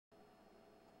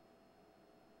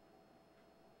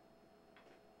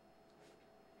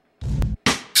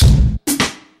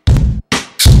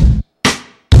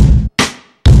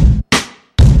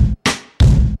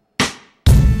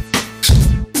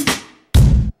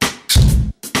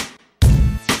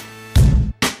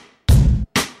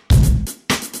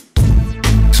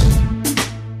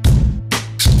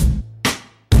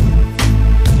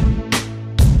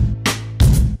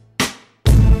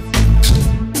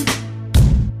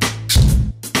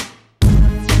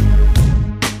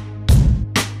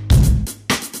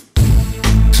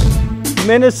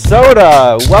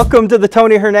Minnesota. Welcome to the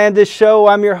Tony Hernandez Show.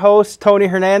 I'm your host, Tony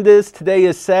Hernandez. Today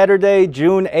is Saturday,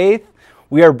 June 8th.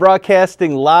 We are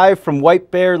broadcasting live from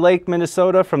White Bear Lake,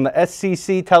 Minnesota, from the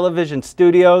SCC television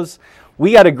studios.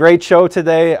 We got a great show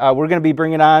today. We're going to be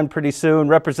bringing on pretty soon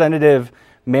Representative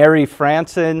Mary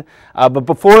Franson. But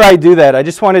before I do that, I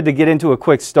just wanted to get into a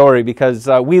quick story because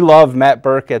we love Matt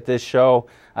Burke at this show.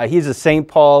 He's a St.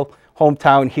 Paul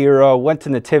hometown hero, went to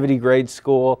Nativity grade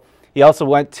school. He also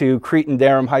went to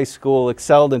Cretin-Derham High School,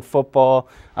 excelled in football,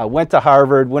 went to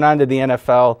Harvard, went on to the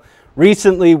NFL,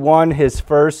 recently won his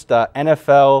first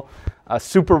NFL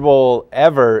Super Bowl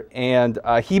ever, and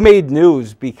he made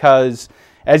news because,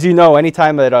 as you know,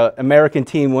 anytime that an American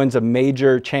team wins a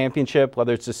major championship,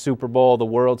 whether it's the Super Bowl, the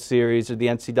World Series, or the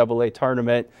NCAA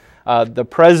tournament, the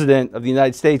President of the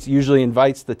United States usually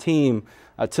invites the team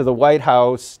to the White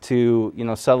House to,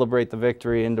 celebrate the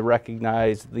victory and to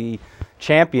recognize the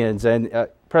champions. And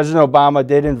President Obama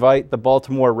did invite the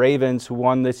Baltimore Ravens, who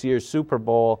won this year's Super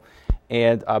Bowl.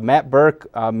 And Matt Burke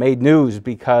made news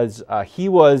because he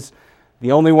was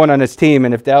the only one on his team.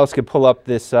 And if Dallas could pull up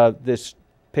this this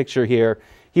picture here,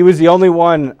 he was the only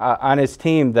one on his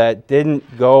team that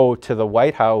didn't go to the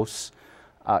White House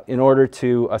in order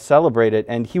to celebrate it.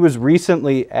 And he was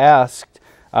recently asked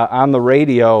on the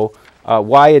radio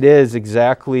why it is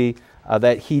exactly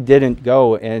that he didn't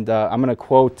go. And I'm going to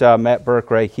quote Matt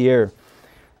Burke right here.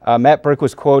 Matt Burke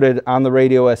was quoted on the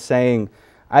radio as saying,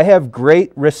 "I have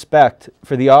great respect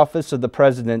for the office of the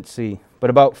presidency, but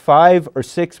about 5 or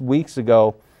 6 weeks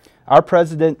ago, our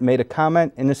president made a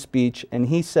comment in a speech, and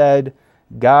he said,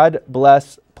 'God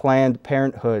bless Planned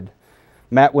Parenthood.'"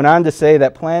 Matt went on to say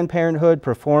that Planned Parenthood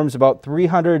performs about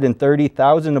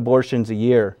 330,000 abortions a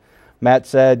year. Matt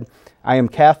said, "I am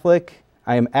Catholic,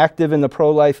 I am active in the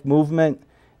pro-life movement,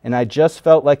 and I just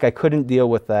felt like I couldn't deal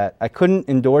with that. I couldn't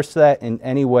endorse that in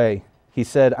any way." He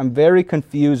said, "I'm very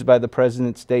confused by the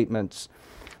president's statements.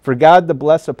 For God to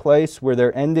bless a place where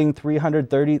they're ending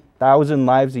 330,000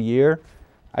 lives a year,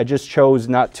 I just chose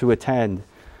not to attend."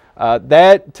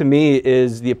 That, to me,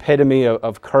 is the epitome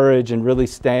of courage and really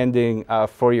standing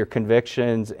for your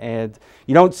convictions. And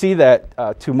you don't see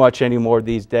that too much anymore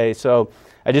these days. So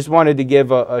I just wanted to give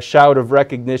a shout of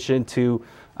recognition to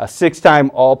a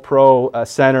 6-time All-Pro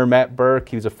center, Matt Burke.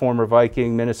 He was a former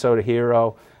Viking, Minnesota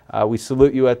hero. We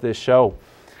salute you at this show.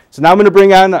 So now I'm going to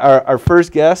bring on our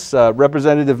first guest,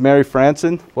 Representative Mary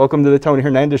Franson. Welcome to the Tony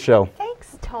Hernandez Show.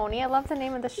 Thanks, Tony. I love the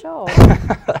name of the show.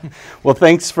 Well,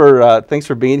 thanks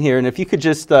for being here. And if you could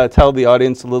just tell the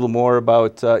audience a little more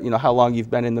about how long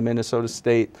you've been in the Minnesota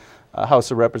State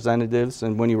House of Representatives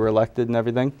and when you were elected and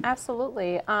everything.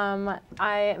 Absolutely. I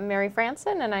am Mary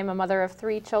Franson, and I'm a mother of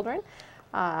 3 children,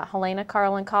 Helena,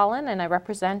 Carl, and Colin, and I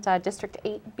represent District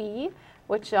 8B,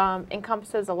 which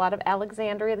encompasses a lot of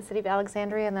Alexandria, the city of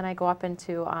Alexandria, and then I go up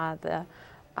into the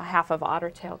half of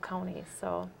Ottertail County.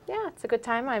 So yeah, it's a good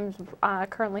time. I'm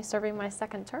currently serving my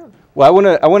 2nd term. Well, I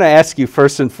want to ask you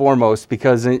first and foremost,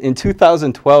 because in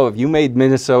 2012 you made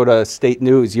Minnesota state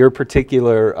news, your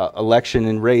particular election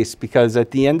and race, because at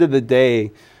the end of the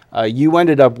day you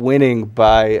ended up winning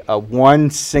by one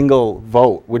single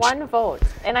vote. One vote.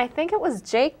 And I think it was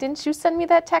Jake. Didn't you send me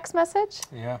that text message?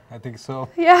 Yeah, I think so.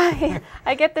 Yeah,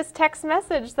 I get this text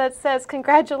message that says,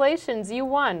 "Congratulations, you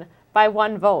won by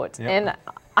 1 vote." Yep. And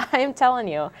I'm telling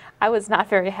you, I was not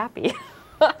very happy.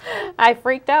 I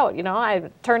freaked out, I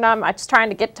turned on, I was trying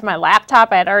to get to my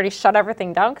laptop. I had already shut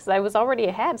everything down because I was already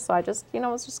ahead, so I just,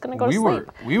 was just going to go to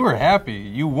sleep. We were happy.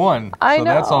 You won. I know.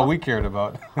 That's all we cared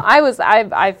about.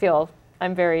 I feel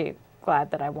I'm very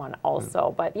glad that I won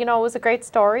also. But, it was a great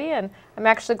story, and I'm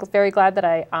actually very glad that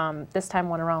I this time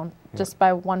went around just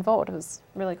by 1 vote. It was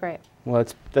really great. Well,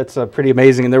 that's pretty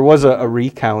amazing, and there was a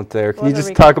recount there. Can you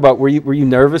just talk about, were you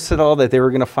nervous at all that they were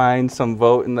going to find some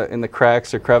vote in the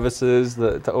cracks or crevices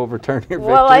to overturn your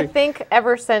victory? Well, I think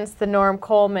ever since the Norm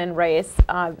Coleman race,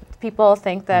 people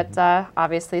think that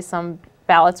obviously some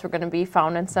ballots were going to be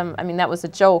found in some. I mean, that was a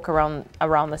joke around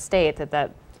the state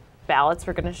that ballots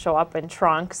were going to show up in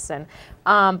trunks, and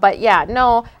but yeah,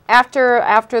 no.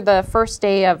 After the first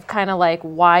day of kind of like,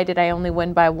 why did I only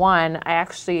win by 1? I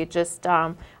actually just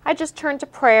I just turned to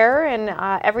prayer, and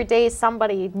every day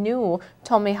somebody new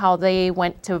told me how they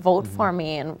went to vote for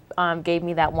me and gave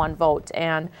me that 1 vote.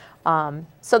 And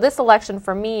so this election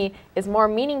for me is more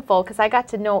meaningful because I got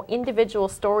to know individual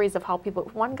stories of how people.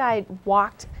 One guy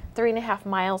walked 3.5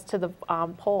 miles to the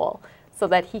poll so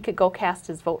that he could go cast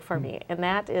his vote for me, and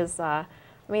that is, I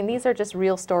mean, these are just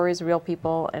real stories, real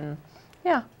people, and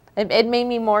yeah, it made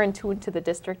me more in tune to the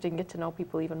district and get to know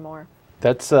people even more.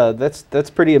 That's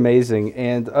pretty amazing.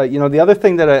 And you know, the other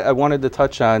thing that I wanted to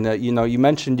touch on, you know, you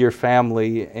mentioned your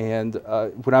family, and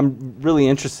what I'm really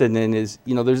interested in is,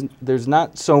 you know, there's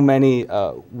not so many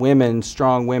women,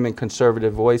 strong women,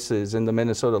 conservative voices in the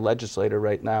Minnesota legislature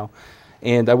right now.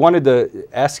 And I wanted to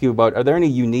ask you about, are there any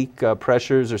unique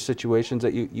pressures or situations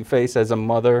that you face as a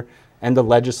mother and a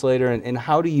legislator, and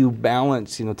how do you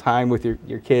balance, you know, time with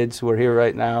your kids who are here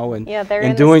right now and,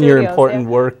 and doing your important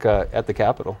work at the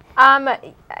Capitol?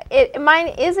 Mine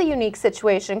is a unique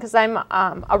situation because I'm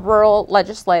a rural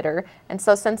legislator, and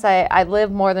so since I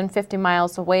live more than 50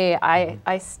 miles away,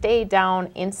 I stay down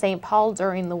in St. Paul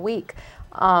during the week,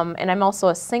 and I'm also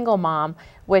a single mom,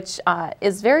 which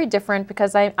is very different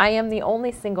because I am the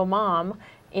only single mom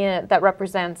that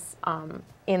represents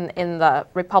in the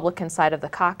Republican side of the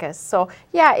caucus. So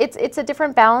yeah, it's a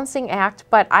different balancing act,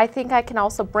 but I think I can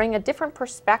also bring a different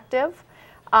perspective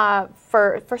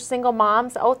for single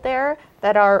moms out there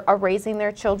that are raising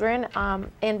their children,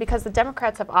 and because the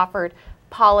Democrats have offered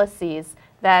policies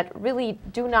that really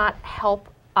do not help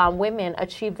women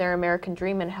achieve their American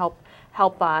dream and help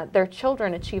their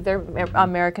children achieve their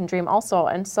American dream also.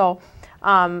 And so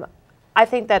I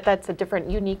think that that's a different,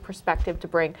 unique perspective to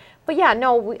bring. But yeah,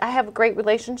 no, I have great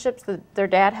relationships. Their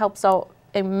dad helps out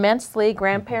immensely,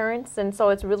 grandparents, and so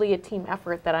it's really a team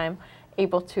effort that I'm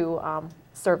able to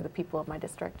serve the people of my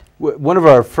district. One of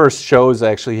our first shows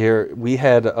actually here, we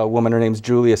had a woman, her name's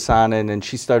Julia Sonnen, and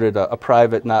she started a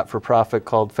private not-for-profit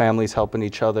called Families Helping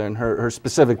Each Other, and her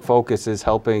specific focus is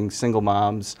helping single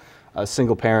moms,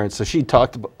 single parents. So she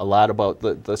talked a lot about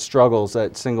the struggles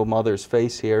that single mothers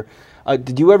face here.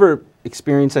 Did you ever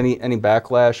experience any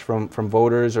backlash from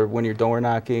voters, or when you're door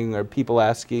knocking, or people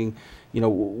asking, you know,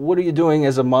 what are you doing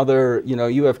as a mother? You know,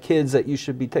 you have kids that you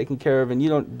should be taking care of, and you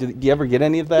don't. Do you ever get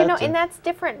any of that? You know, and that's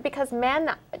different because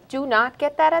men do not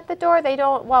get that at the door. They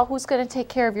don't. Well, who's going to take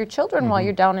care of your children while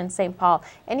you're down in St. Paul?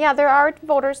 And yeah, there are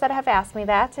voters that have asked me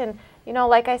that, and you know,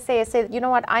 like I say, you know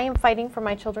what? I am fighting for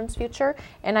my children's future,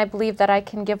 and I believe that I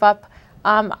can give up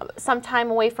some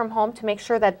time away from home to make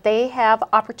sure that they have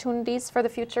opportunities for the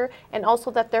future, and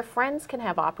also that their friends can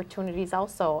have opportunities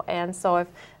also. And so if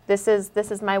this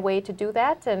is my way to do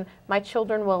that, and my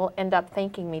children will end up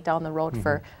thanking me down the road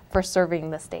for serving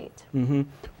the state. Well,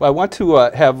 I want to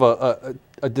have a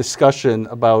discussion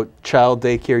about child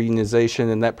daycare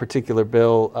unionization and that particular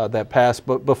bill that passed.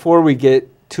 But before we get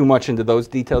too much into those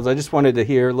details, I just wanted to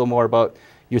hear a little more about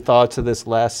your thoughts of this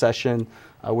last session.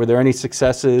 Were there any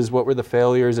successes? What were the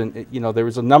failures? And you know, there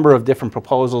was a number of different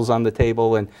proposals on the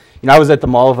table. And you know, I was at the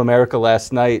Mall of America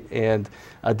last night and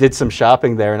did some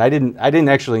shopping there. And I didn't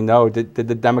actually know, did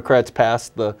the Democrats pass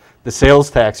the sales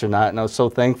tax or not? And I was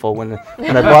so thankful when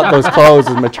I bought those clothes,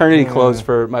 the maternity clothes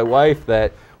for my wife,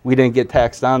 that we didn't get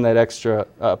taxed on that extra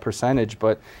percentage.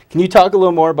 But can you talk a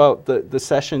little more about the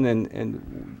session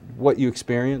and what you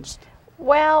experienced?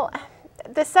 Well,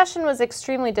 the session was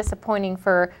extremely disappointing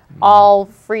for all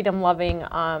freedom-loving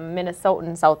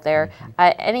Minnesotans out there.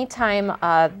 Anytime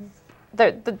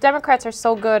the Democrats are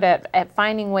so good at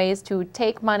finding ways to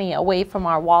take money away from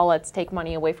our wallets, take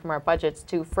money away from our budgets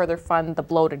to further fund the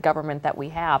bloated government that we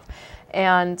have.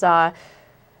 And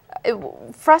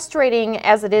frustrating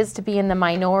as it is to be in the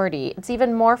minority, it's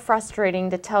even more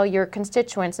frustrating to tell your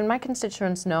constituents, and my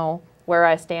constituents know where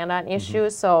I stand on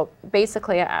issues. So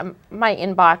basically, my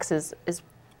inbox is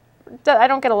I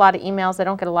don't get a lot of emails, I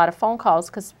don't get a lot of phone calls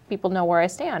because people know where I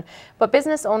stand. But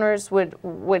business owners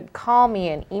would call me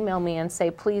and email me and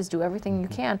say, please do everything you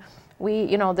can.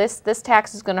 You know, this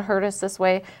tax is going to hurt us this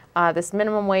way. This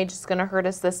minimum wage is going to hurt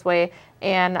us this way.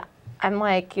 And I'm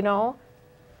like, you know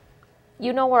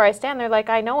where I stand. They're like,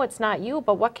 I know it's not you,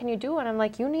 but what can you do? And I'm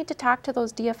like, you need to talk to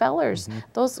those DFLers.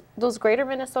 Those greater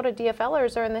Minnesota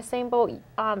DFLers are in the same boat,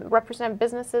 represent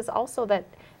businesses also that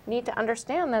need to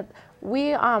understand that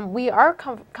we are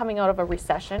coming out of a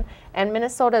recession, and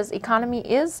Minnesota's economy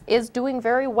is doing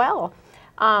very well.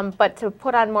 But to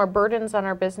put on more burdens on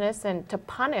our business and to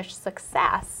punish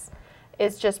success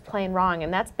is just plain wrong,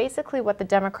 and that's basically what the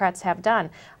Democrats have done.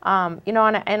 You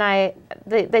know,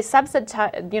 they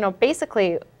subsidize. You know,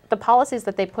 basically the policies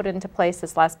that they put into place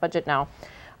this last budget now.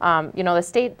 You know, the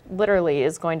state literally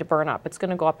is going to burn up. It's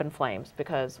going to go up in flames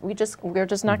because we're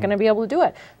just not going to be able to do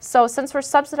it. So since we're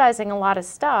subsidizing a lot of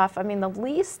stuff, I mean, the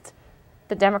least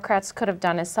the Democrats could have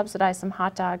done is subsidize some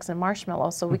hot dogs and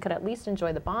marshmallows so we could at least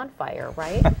enjoy the bonfire,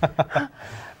 right?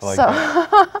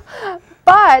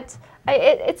 But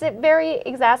it's very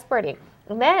exasperating.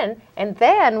 And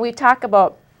then we talk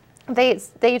about, they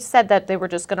said that they were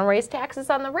just going to raise taxes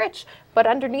on the rich, but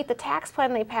underneath the tax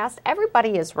plan they passed,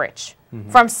 everybody is rich,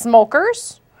 from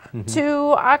smokers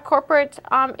to corporate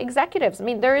executives. I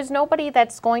mean, there is nobody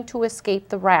that's going to escape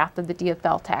the wrath of the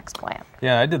DFL tax plan.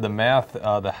 Yeah, I did the math.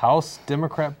 The House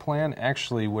Democrat plan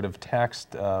actually would have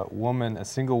taxed a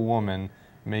single woman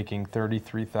making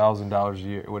 $33,000 a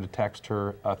year. It would have taxed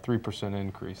her a 3%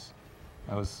 increase.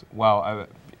 That was, wow, I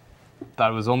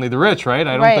thought it was only the rich, right?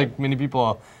 I don't think many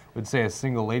people would say a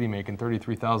single lady making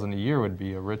 $33,000 a year would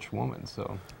be a rich woman.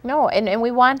 So no, and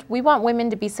we want women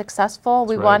to be successful.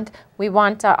 We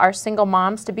want our single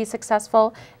moms to be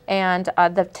successful, and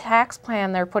the tax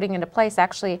plan they're putting into place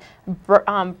actually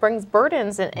brings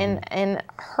burdens and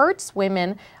hurts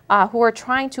women who are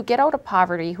trying to get out of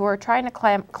poverty, who are trying to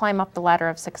climb up the ladder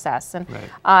of success. And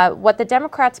what the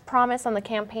Democrats promise on the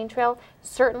campaign trail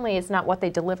certainly is not what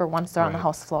they deliver once they're on the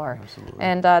House floor. Absolutely.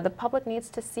 And the public needs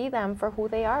to see them for who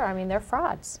they are. I mean, they're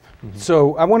frauds.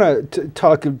 So I want to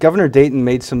talk, Governor Dayton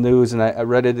made some news, and I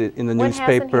read it in the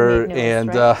newspaper,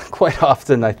 and quite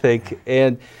often, I think.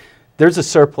 And there's a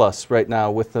surplus right now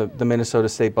with the Minnesota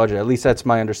state budget. At least that's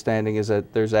my understanding, is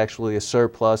that there's actually a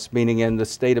surplus, meaning in the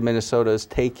state of Minnesota is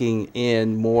taking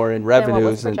in more in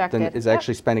revenues than is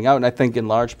actually spending out. And I think in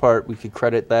large part we could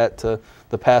credit that to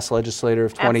the past legislator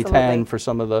of 2010 for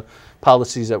some of the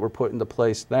policies that were put into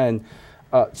place then.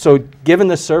 So given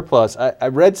the surplus, I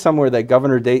read somewhere that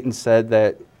Governor Dayton said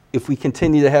that if we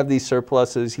continue to have these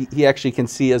surpluses, he actually can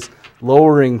see us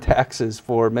lowering taxes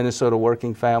for Minnesota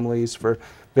working families, for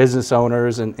business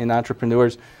owners and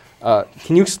entrepreneurs.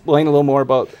 Can you explain a little more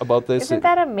about this? Isn't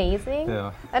that amazing?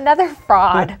 Yeah. Another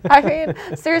fraud. I mean,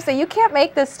 seriously, you can't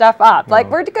make this stuff up. No. Like,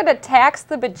 we're going to tax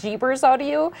the bejeebers out of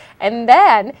you, and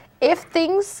then if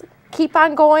things keep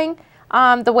on going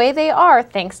the way they are,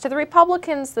 thanks to the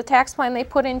Republicans, the tax plan they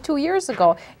put in 2 years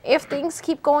ago, if things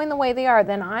keep going the way they are,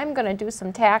 then I'm going to do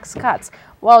some tax cuts.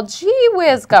 Well, gee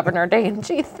whiz, Governor Dayton,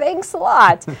 gee, thanks a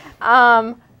lot.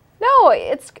 No,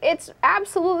 it's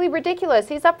absolutely ridiculous.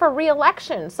 He's up for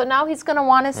re-election, so now he's going to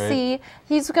want to see,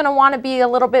 he's going to want to be a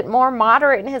little bit more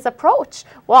moderate in his approach.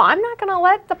 Well, I'm not going to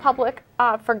let the public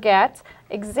forget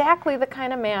exactly the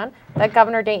kind of man that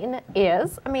Governor Dayton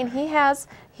is. I mean, he has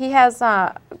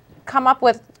come up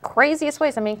with craziest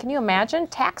ways. I mean, can you imagine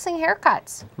taxing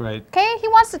haircuts? Right. Okay, he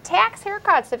wants to tax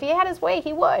haircuts. If he had his way,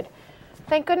 he would.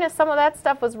 Thank goodness some of that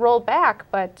stuff was rolled back,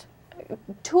 but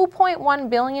 $2.1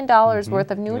 billion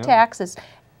worth of new taxes.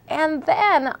 And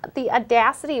then the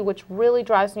audacity, which really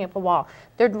drives me up a wall.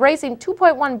 They're raising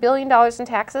 $2.1 billion in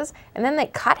taxes, and then they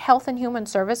cut health and human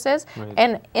services,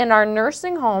 and in our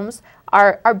nursing homes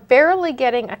are barely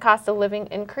getting a cost of living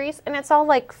increase, and it's all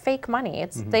like fake money.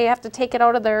 It's they have to take it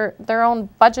out of their own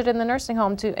budget in the nursing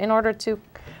home in order to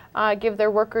give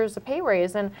their workers a pay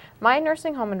raise. And my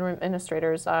nursing home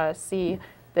administrators see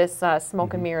this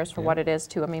smoke and mirrors for what it is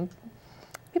too. I mean,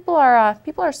 people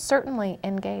are certainly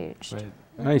engaged. Right.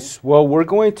 Nice. Well, we're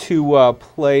going to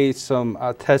play some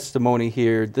testimony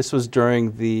here. This was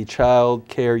during the child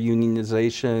care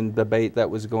unionization debate that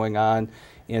was going on,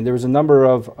 and there was a number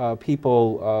of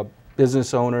people,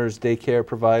 business owners, daycare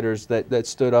providers that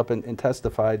stood up and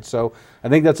testified. So I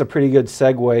think that's a pretty good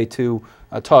segue to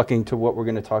talking to what we're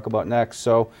going to talk about next.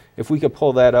 So if we could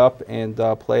pull that up and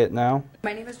play it now.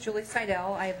 My name is Julie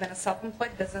Seidel. I have been a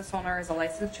self-employed business owner as a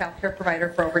licensed child care provider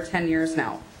for over 10 years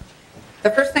now. The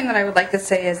first thing that I would like to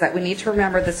say is that we need to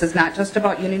remember this is not just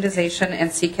about unionization and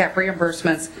CCAP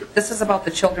reimbursements. This is about the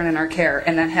children in our care,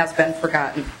 and that has been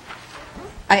forgotten.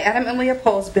 I adamantly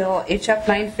oppose Bill HF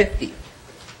 950.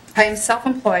 I am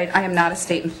self-employed. I am not a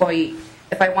state employee.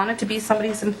 If I wanted to be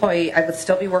somebody's employee, I would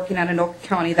still be working at Anoka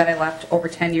County that I left over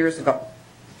 10 years ago.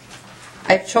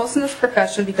 I've chosen this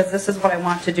profession because this is what I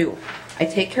want to do. I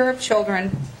take care of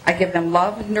children, I give them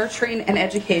love, nurturing, and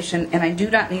education, and I do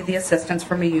not need the assistance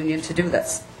from a union to do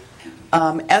this.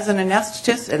 As an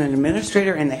anesthetist and an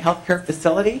administrator in the healthcare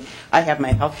facility, I have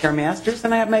my healthcare master's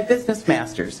and I have my business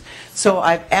master's. So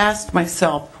I've asked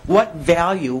myself, what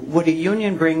value would a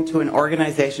union bring to an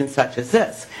organization such as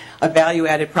this? A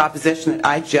value-added proposition that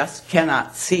I just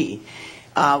cannot see.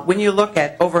 When you look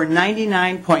at over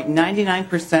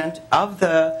 99.99% of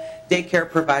the daycare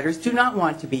providers do not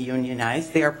want to be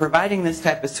unionized. They are providing this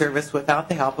type of service without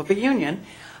the help of a union.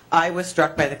 I was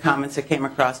struck by the comments that came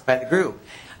across by the group.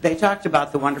 They talked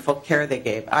about the wonderful care they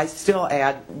gave. I still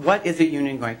add, what is a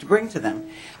union going to bring to them?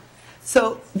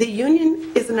 So the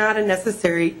union is not a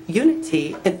necessary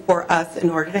unity for us in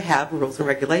order to have rules and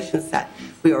regulations set.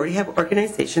 We already have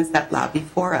organizations that lobby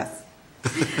for us.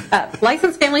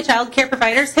 Licensed family child care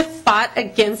providers have fought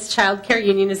against child care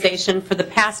unionization for the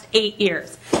past 8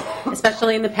 years,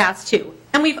 especially in the past 2.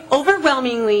 And we've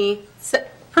overwhelmingly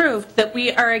proved that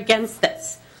we are against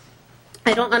this.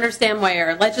 I don't understand why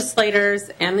our legislators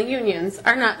and the unions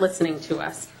are not listening to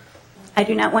us. I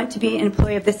do not want to be an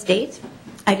employee of the state.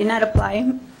 I did not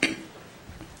apply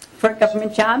for a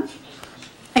government job.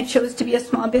 I chose to be a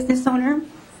small business owner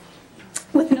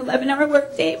with an 11-hour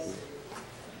workday,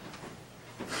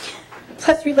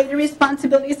 plus related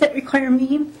responsibilities that require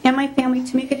me and my family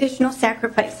to make additional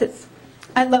sacrifices.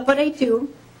 I love what I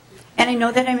do, and I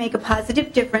know that I make a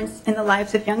positive difference in the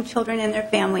lives of young children and their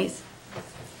families.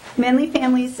 Many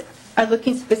families are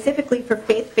looking specifically for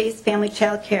faith-based family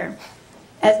child care.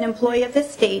 As an employee of the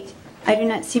state, I do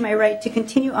not see my right to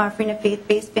continue offering a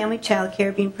faith-based family child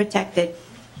care being protected.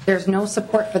 There's no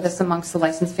support for this amongst the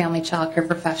licensed family child care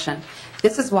profession.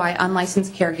 This is why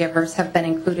unlicensed caregivers have been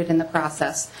included in the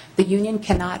process. The union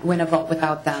cannot win a vote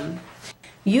without them.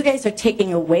 You guys are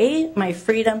taking away my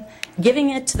freedom, giving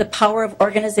it to the power of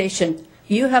organization.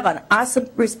 You have an awesome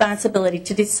responsibility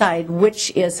to decide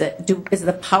which is it. Is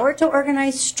the power to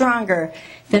organize stronger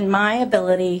than my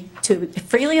ability to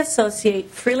freely associate,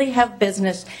 freely have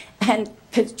business, and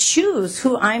to choose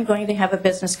who I'm going to have a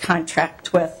business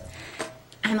contract with?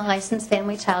 I'm a licensed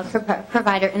family child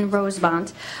provider in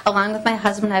Rosemont. Along with my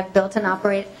husband, I've built and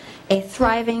operate a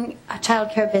thriving child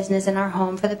care business in our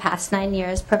home for the past 9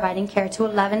 years, providing care to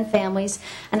 11 families,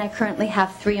 and I currently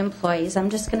have 3 employees. I'm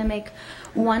just going to make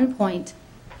one point.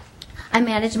 I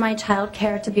manage my child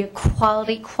care to be a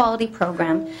quality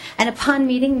program, and upon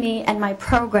meeting me and my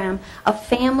program, a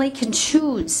family can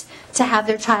choose to have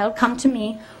their child come to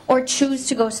me or choose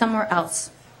to go somewhere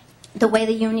else. The way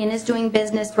the union is doing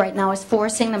business right now is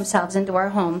forcing themselves into our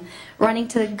home, running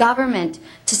to the government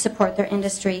to support their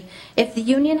industry. If the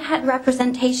union had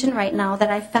representation right now that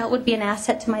I felt would be an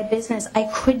asset to my business, I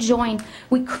could join.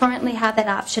 We currently have that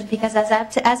option because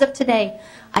as of today,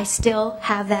 I still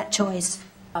have that choice.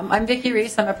 I'm Vicki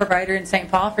Reese. I'm a provider in St.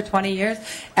 Paul for 20 years,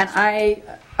 and I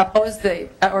oppose the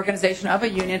organization of a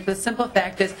union for the simple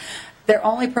fact is they're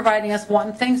only providing us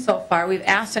one thing so far. We've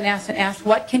asked and asked and asked,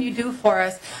 what can you do for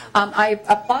us? I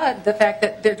applaud the fact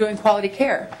that they're doing quality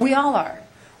care. We all are.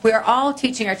 We are all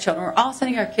teaching our children. We're all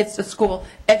sending our kids to school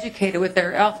educated with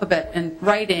their alphabet and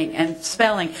writing and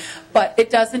spelling. But it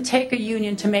doesn't take a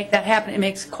union to make that happen. It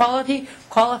makes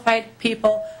qualified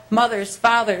people, mothers,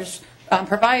 fathers,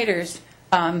 providers,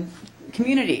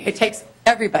 community. It takes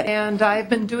everybody. And I've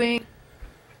been doing...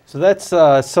 So that's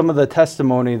some of the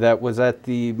testimony that was at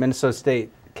the Minnesota State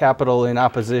Capitol in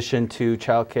opposition to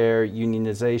child care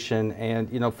unionization.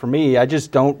 And, you know, for me, I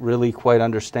just don't really quite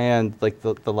understand like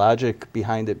the logic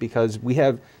behind it, because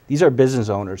these are business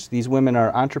owners. These women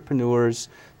are entrepreneurs.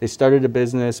 They started a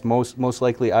business most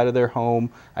likely out of their home.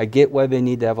 I get why they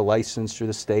need to have a license through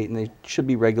the state, and they should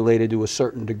be regulated to a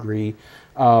certain degree.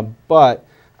 But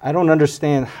I don't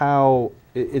understand how.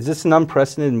 Is this an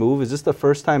unprecedented move? Is this the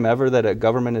first time ever that a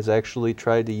government has actually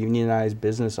tried to unionize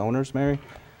business owners, Mary?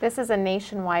 This is a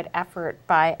nationwide effort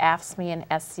by AFSCME and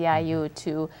SCIU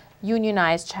to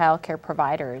unionize child care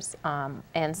providers.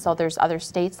 And so there's other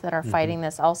states that are fighting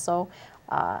this also.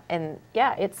 And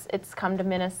yeah, it's come to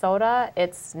Minnesota.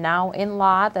 It's now in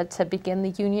law that to begin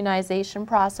the unionization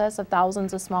process of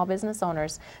thousands of small business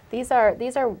owners. These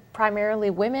are primarily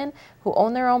women who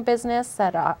own their own business,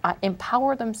 that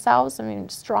empower themselves. I mean,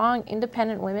 strong,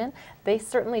 independent women. They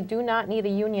certainly do not need a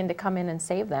union to come in and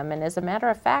save them. And as a matter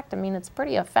of fact, I mean, it's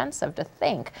pretty offensive to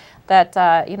think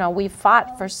that you know, we've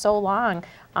fought for so long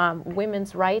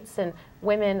women's rights and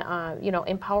women, you know,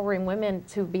 empowering women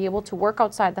to be able to work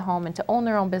outside the home and to own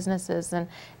their own businesses, and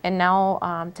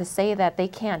now to say that they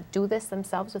can't do this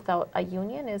themselves without a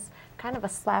union is kind of a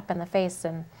slap in the face.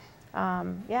 And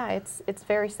yeah, it's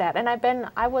very sad. And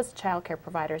I was a child care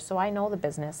provider, so I know the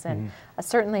business, and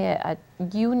certainly a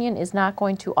union is not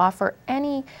going to offer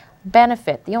any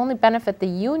benefit. The only benefit the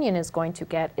union is going to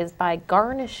get is by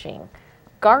garnishing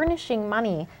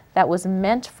money that was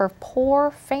meant for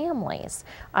poor families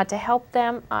to help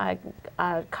them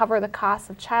cover the cost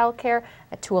of child care,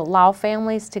 to allow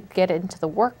families to get into the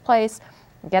workplace,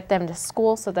 get them to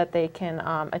school so that they can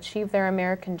achieve their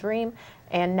American dream.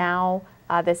 And now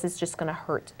this is just going to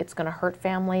hurt. It's going to hurt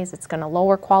families. It's going to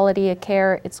lower quality of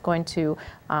care. It's going to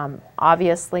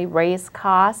obviously raise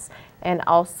costs, and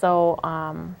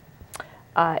also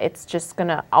it's just going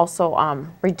to also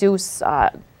reduce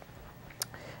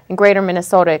in greater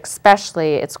Minnesota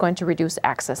especially, it's going to reduce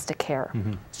access to care.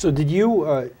 So did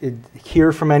you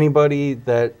hear from anybody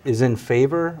that is in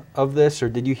favor of this, or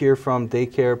did you hear from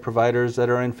daycare providers that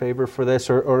are in favor for this,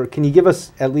 or can you give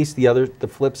us at least the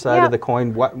flip side of the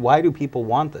coin? Why do people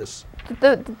want this?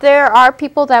 There are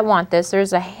people that want this.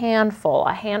 There's a handful.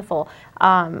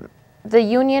 The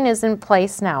union is in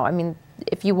place now. I mean,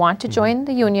 if you want to join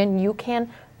the union, you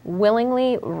can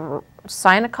willingly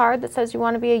sign a card that says you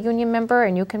want to be a union member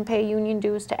and you can pay union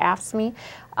dues to AFSCME.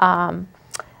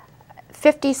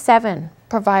 57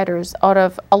 providers out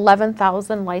of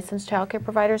 11,000 licensed childcare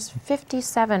providers,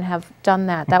 57 have done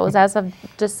that. That was as of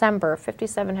December.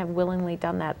 57 have willingly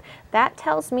done that. That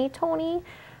tells me, Tony,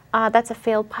 that's a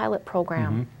failed pilot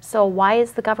program. So why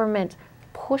is the government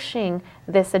pushing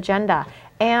this agenda?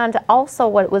 And also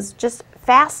what was just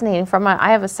fascinating from I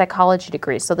have a psychology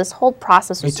degree, so this whole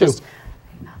process was just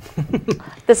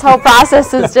this whole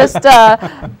process is just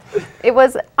it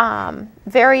was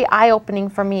very eye-opening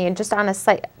for me, and just on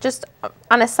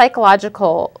a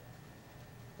psychological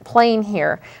plane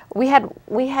here. We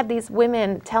had these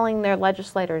women telling their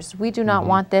legislators, we do not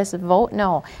want this, vote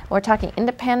no. We're talking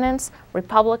independents,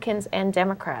 Republicans, and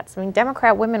Democrats. I mean,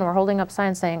 Democrat women were holding up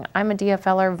signs saying, I'm a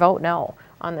DFLer, vote no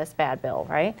on this bad bill,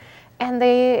 right? And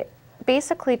they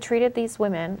basically treated these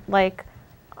women like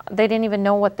they didn't even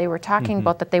know what they were talking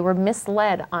about, that they were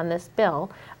misled on this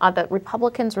bill, that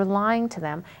Republicans were lying to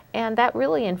them. And that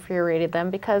really infuriated them,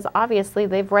 because obviously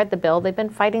they've read the bill. They've been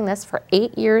fighting this for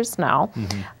 8 years now.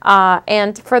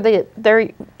 And for their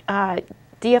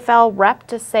DFL rep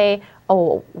to say,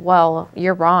 oh, well,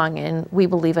 you're wrong, and we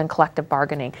believe in collective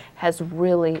bargaining, has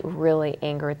really, really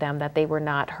angered them that they were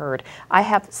not heard. I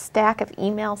have a stack of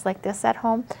emails like this at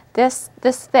home, this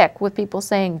thick, with people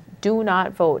saying, do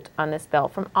not vote on this bill,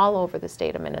 from all over the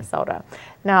state of Minnesota.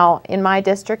 Now, in my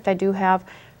district, I do have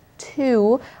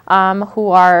 2 who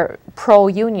are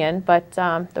pro-union, but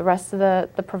the rest of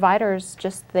the providers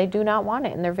just, they do not want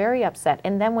it, and they're very upset.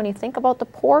 And then when you think about the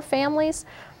poor families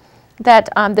that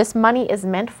this money is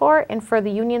meant for, and for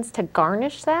the unions to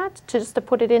garnish that, just to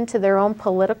put it into their own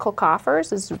political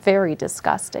coffers, is very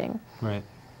disgusting. Right.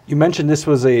 You mentioned this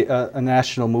was a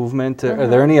national movement. Are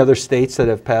there any other states that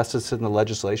have passed this in the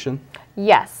legislation?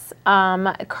 Yes.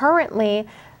 Currently,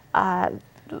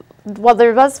 well,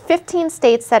 there was 15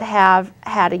 states that have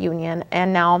had a union,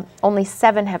 and now only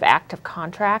 7 have active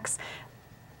contracts.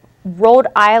 Rhode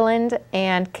Island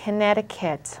and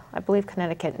Connecticut, I believe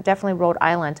Connecticut, definitely Rhode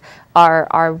Island,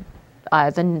 are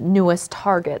the newest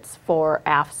targets for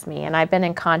AFSCME. And I've been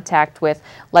in contact with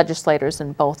legislators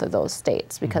in both of those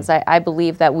states, because I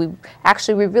believe that we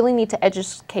really need to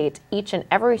educate each and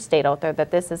every state out there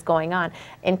that this is going on.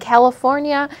 In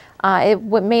California, it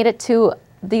made it to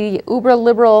the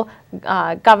uber-liberal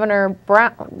Governor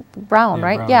Brown,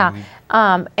 right? Brown,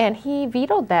 yeah. And he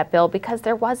vetoed that bill because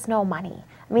there was no money.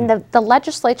 I mean, the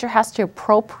legislature has to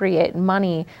appropriate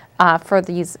money for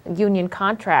these union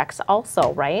contracts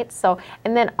also, right? So,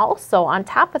 and then also on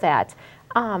top of that,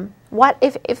 what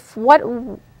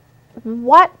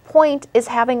point is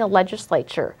having a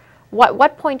legislature?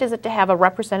 What point is it to have a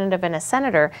representative and a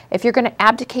senator if you're going to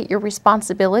abdicate your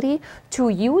responsibility to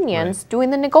unions doing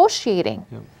the negotiating?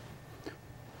 Yep.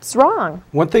 It's wrong.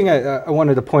 One thing I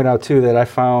wanted to point out too that I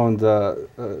found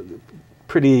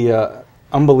pretty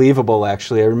unbelievable,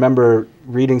 actually. I remember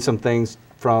reading some things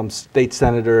from State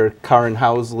Senator Karen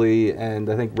Housley and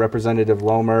I think Representative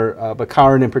Lomer, but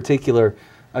Karen in particular,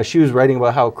 she was writing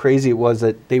about how crazy it was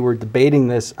that they were debating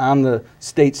this on the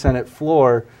State Senate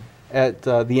floor at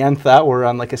the nth hour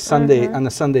on like a Sunday, on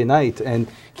a Sunday night. And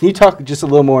can you talk just a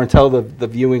little more and tell the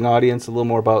viewing audience a little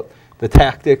more about the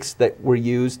tactics that were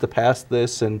used to pass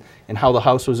this, and how the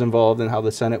House was involved and how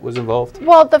the Senate was involved?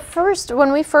 Well,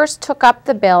 when we first took up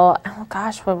the bill, oh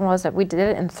gosh, when was it? We did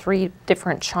it in 3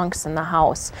 different chunks in the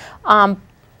House.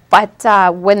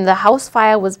 But when the House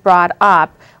file was brought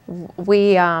up,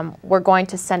 we were going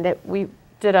to send it, we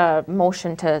did a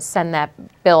motion to send that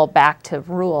bill back to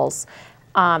Rules.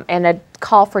 And a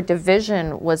call for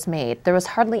division was made. There was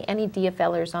hardly any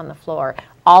DFLers on the floor.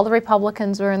 All the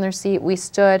Republicans were in their seat. We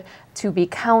stood to be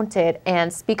counted,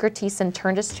 and Speaker Thiessen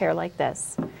turned his chair like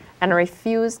this and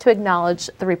refused to acknowledge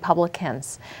the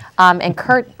Republicans. And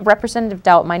Representative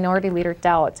Doubt, Minority Leader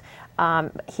Doubt,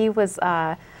 he was,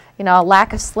 you know, a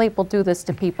lack of sleep will do this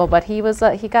to people, but he was,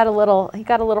 he got a little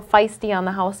feisty on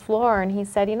the House floor, and he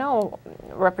said, you know,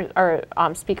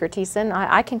 Speaker Thiessen,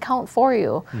 I can count for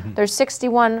you. There's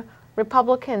 61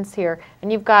 Republicans here,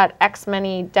 and you've got X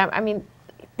many I mean,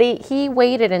 he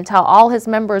waited until all his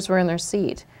members were in their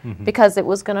seat because it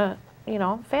was going to, you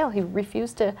know, fail. He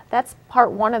refused to. That's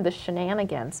part 1 of the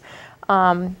shenanigans.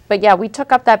 But yeah, we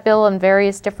took up that bill in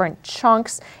various different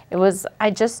chunks. It was,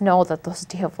 I just know that those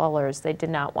DFLers, they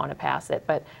did not want to pass it.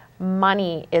 But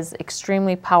money is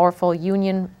extremely powerful.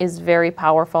 Union is very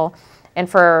powerful. And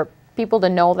for people to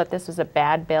know that this was a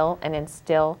bad bill and then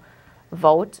still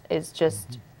vote is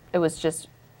just,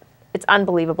 it's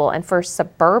unbelievable. And for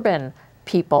suburban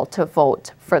people to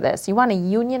vote for this, you want to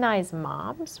unionize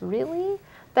moms? Really?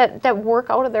 that work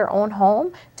out of their own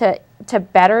home to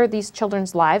better these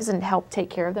children's lives and help take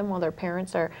care of them while their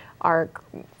parents are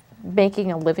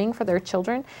making a living for their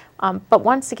children. But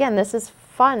once again, this is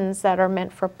funds that are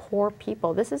meant for poor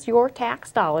people. This is your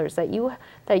tax dollars that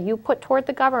you put toward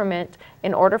the government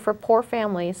in order for poor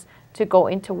families to go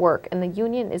into work, and the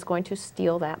union is going to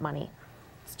steal that money.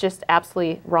 It's just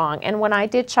absolutely wrong. And when I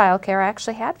did childcare, I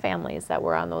actually had families that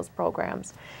were on those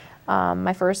programs.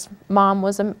 My first mom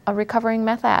was a recovering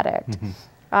meth addict.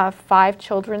 5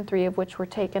 children, 3 of which were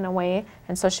taken away,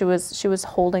 and so she was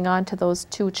holding on to those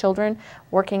 2 children,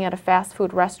 working at a fast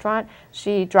food restaurant.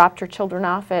 She dropped her children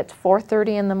off at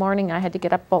 4:30 in the morning. I had to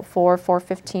get up about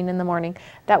 4:15 in the morning.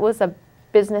 That was a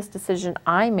business decision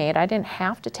I made. I didn't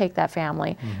have to take that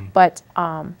family, but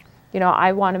you know,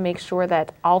 I want to make sure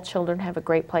that all children have a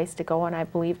great place to go, and I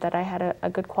believe that I had a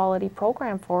good quality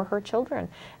program for her children.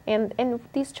 And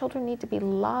these children need to be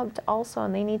loved also,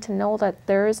 and they need to know that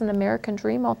there is an American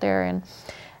dream out there.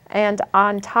 And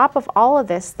on top of all of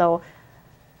this, though,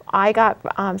 I got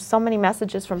so many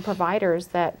messages from providers,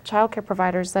 childcare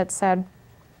providers, that said,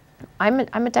 I'm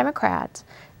a Democrat,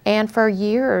 and for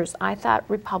years I thought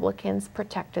Republicans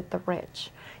protected the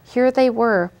rich. Here they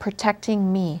were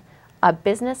protecting me, a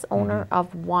business owner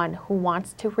of one who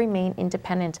wants to remain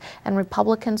independent, and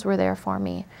Republicans were there for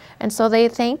me. And so they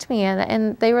thanked me,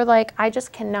 and they were like, I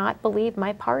just cannot believe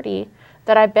my party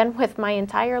that I've been with my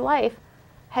entire life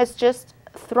has just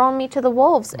thrown me to the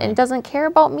wolves and doesn't care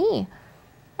about me.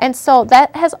 And so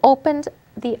that has opened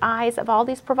the eyes of all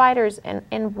these providers,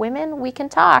 and women, we can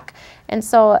talk. And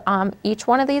so each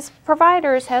one of these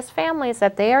providers has families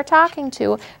that they are talking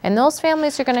to, and those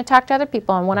families are going to talk to other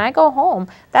people. And when I go home,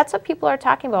 that's what people are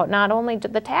talking about, not only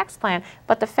the tax plan,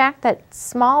 but the fact that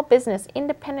small business,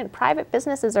 independent private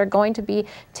businesses are going to be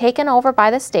taken over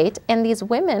by the state, and these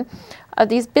women,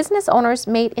 these business owners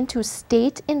made into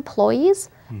state employees.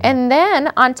 And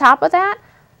then on top of that,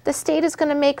 the state is going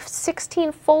to make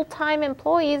 16 full-time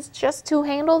employees just to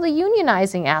handle the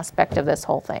unionizing aspect of this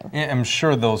whole thing. Yeah, I'm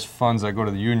sure those funds that go to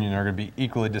the union are going to be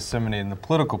equally disseminated in the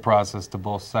political process to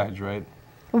both sides, right?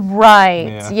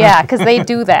 Right. Yeah, because they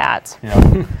do that.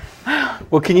 Yeah.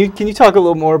 Well, can you talk a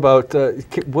little more about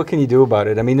what can you do about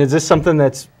it? I mean, is this something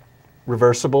that's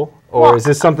reversible, or is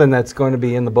this something that's going to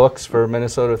be in the books for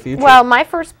Minnesota future? Well, my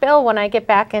first bill when I get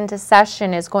back into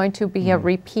session is going to be a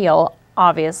repeal,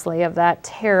 obviously, of that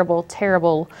terrible,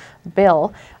 terrible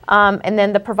bill. And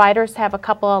then the providers have a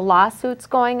couple of lawsuits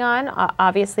going on.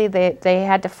 Obviously, they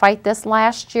had to fight this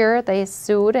last year. They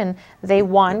sued and they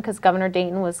won because Governor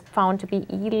Dayton was found to be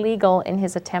illegal in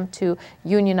his attempt to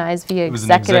unionize via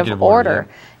executive order.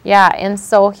 Yeah, and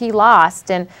so he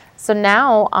lost. And so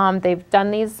now they've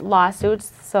done these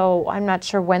lawsuits, so I'm not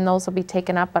sure when those will be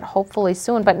taken up, but hopefully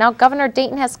soon. But now Governor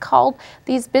Dayton has called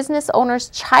these business owners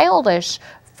childish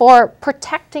for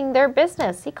protecting their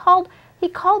business. He called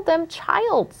them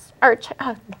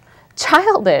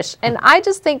childish, and I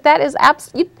just think that is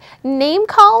name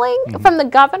calling from the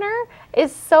governor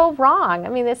is so wrong. I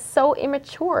mean, it's so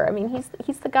immature. I mean,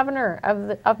 he's the governor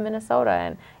of Minnesota,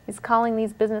 and he's calling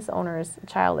these business owners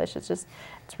childish. It's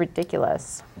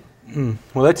ridiculous.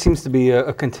 Well, that seems to be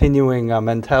a continuing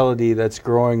mentality that's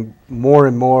growing more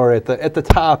and more at the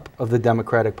top of the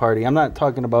Democratic Party. I'm not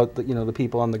talking about the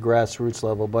people on the grassroots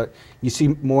level, but you see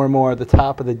more and more at the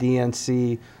top of the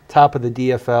DNC, top of the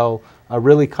DFL,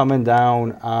 really coming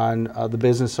down on the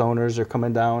business owners, or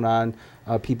coming down on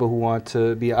people who want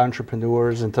to be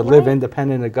entrepreneurs and to live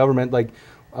independent of government. Like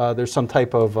there's some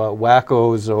type of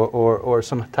wackos or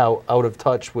somehow out of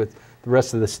touch with the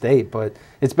rest of the state. But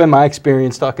it's been my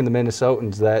experience talking to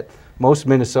Minnesotans that most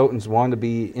Minnesotans want to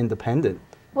be independent.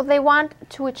 Well, they want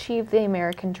to achieve the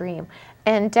American dream.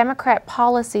 And Democrat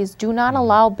policies do not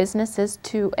allow businesses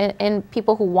to, and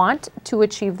people who want to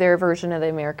achieve their version of the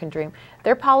American dream,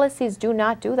 their policies do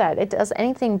not do that. It does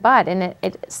anything but, and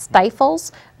it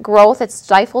stifles growth, it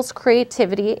stifles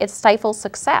creativity, it stifles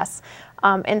success.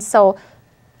 And so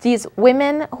these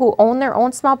women who own their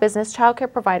own small business,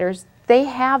 childcare providers, they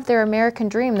have their American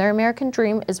dream. Their American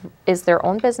dream is their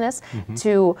own business,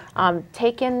 to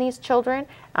take in these children,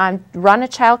 run a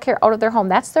child care out of their home.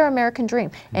 That's their American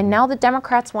dream. And now the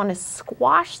Democrats want to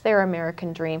squash their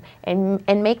American dream and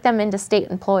make them into state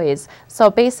employees. So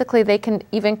basically they can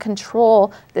even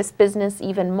control this business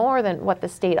even more than what the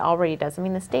state already does. I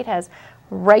mean, the state has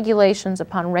regulations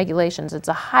upon regulations. It's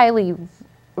a highly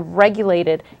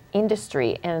regulated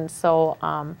industry. And so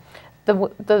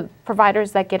the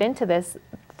providers that get into this,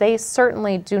 they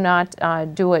certainly do not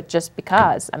do it just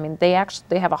because. I mean, they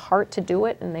have a heart to do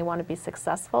it, and they want to be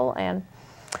successful. And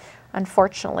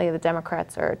unfortunately, the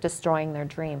Democrats are destroying their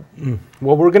dream.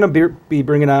 Well, we're going to be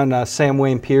bringing on Sam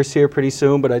Wayne Pearce here pretty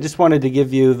soon, but I just wanted to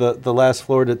give you the last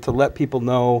floor to let people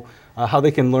know how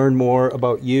they can learn more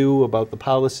about you, about the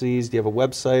policies. Do you have a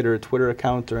website or a Twitter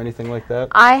account or anything like that?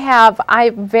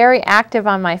 I'm very active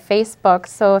on my Facebook,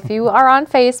 so if you are on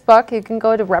Facebook, you can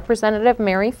go to Representative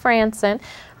Mary Franson.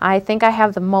 I think I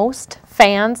have the most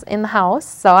fans in the House,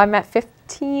 so I'm at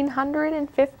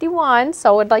 1,551,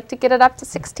 so I'd like to get it up to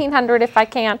 1,600 if I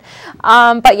can.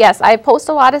 But yes, I post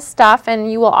a lot of stuff,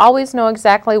 and you will always know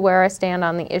exactly where I stand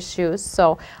on the issues.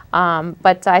 So,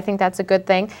 but I think that's a good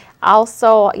thing.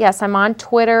 Also, yes, I'm on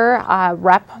Twitter,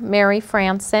 Rep. Mary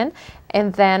Franson,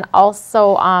 and then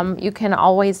also you can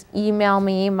always email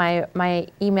me. My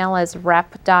email is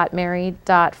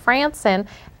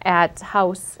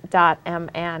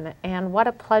rep.mary.franson@house.mn. And what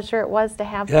a pleasure it was to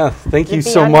have. Yeah, thank you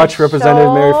so much,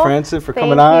 Representative Mary Franson, for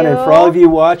coming on, and for all of you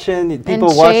watching. People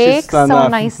and watch Jake, this on, so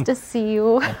nice to see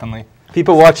you. Definitely.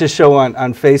 People watch this show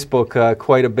on Facebook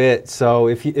quite a bit, so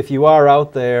if you are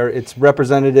out there, it's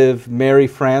Representative Mary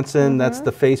Franson. That's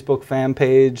the Facebook fan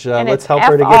page. Let's help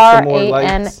her to get some more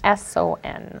likes.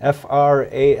 Franson.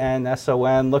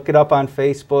 Franson. Look it up on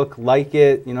Facebook. Like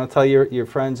it. You know, tell your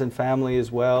friends and family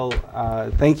as well.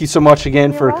 Thank you so much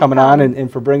again for coming on and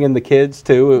for bringing the kids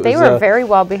too. They were very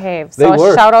well behaved. They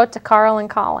were. Shout out to Carl and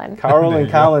Colin. Carl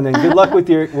and Colin, and good luck with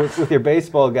your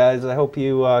baseball, guys. I hope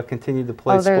you continue to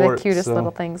play sports. They're the cutest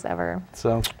little things ever.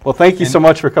 So, well, thank you so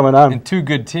much for coming on. And two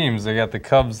good teams. They got the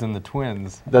Cubs and the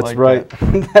Twins. That's right.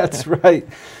 That's right.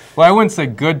 Well, I wouldn't say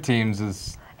good teams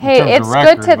is. Hey, it's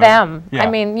record, good to them. Yeah. I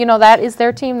mean, you know, that is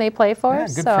their team they play for. Yeah,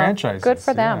 good so franchises. Good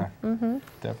for them. Yeah,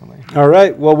 definitely. All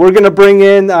right. Well, we're going to bring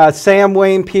in Sam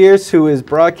Wayne Pearce, who is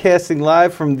broadcasting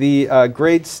live from the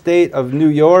great state of New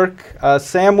York.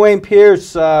 Sam Wayne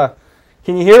Pearce, can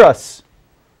you hear us?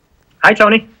 Hi,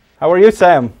 Tony. How are you,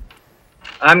 Sam?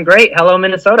 I'm great. Hello,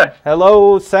 Minnesota.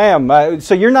 Hello, Sam.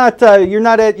 So you're not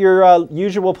at your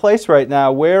usual place right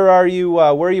now. Where are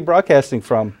you broadcasting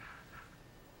from?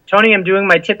 Tony, I'm doing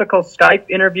my typical Skype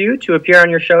interview to appear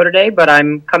on your show today, but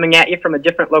I'm coming at you from a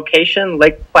different location,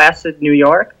 Lake Placid, New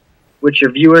York, which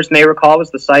your viewers may recall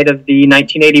was the site of the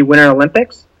 1980 Winter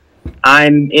Olympics.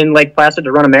 I'm in Lake Placid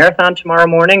to run a marathon tomorrow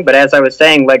morning, but as I was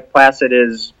saying, Lake Placid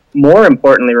is more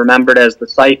importantly remembered as the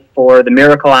site for the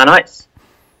Miracle on Ice.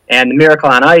 And the Miracle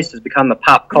on Ice has become the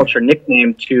pop culture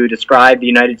nickname to describe the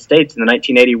United States in the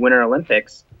 1980 Winter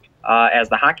Olympics as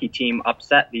the hockey team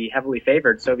upset the heavily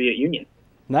favored Soviet Union.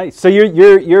 Nice. So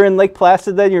you're in Lake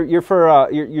Placid then?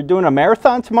 You're doing a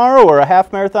marathon tomorrow, or a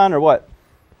half marathon, or what?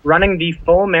 Running the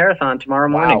full marathon tomorrow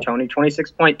morning, Tony.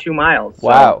 26.2 miles. So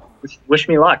wow. Wish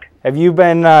me luck. Have you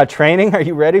been training? Are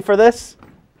you ready for this?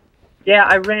 Yeah,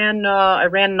 I ran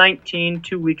 19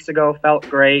 2 weeks ago. Felt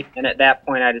great, and at that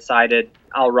point, I decided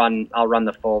I'll run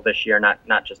the full this year,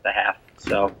 not just the half.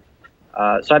 So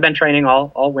I've been training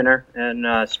all winter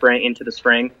and spring into the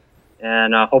spring,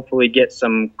 and hopefully get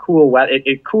some cool weather.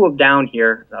 It cooled down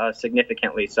here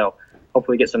significantly, so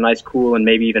hopefully get some nice cool and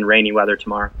maybe even rainy weather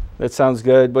tomorrow. That sounds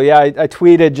good. But yeah, I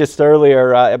tweeted just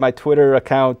earlier at my Twitter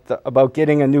account about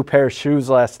getting a new pair of shoes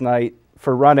last night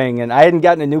for running, and I hadn't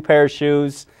gotten a new pair of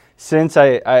shoes since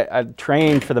I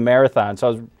trained for the marathon. So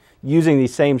I was using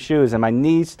these same shoes, and my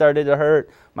knees started to hurt,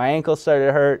 my ankles started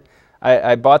to hurt.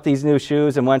 I bought these new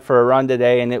shoes and went for a run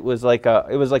today, and it was like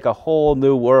a whole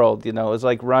new world. You know, it was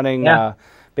like running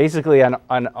basically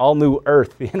on all new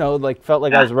earth. You know, like felt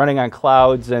like I was running on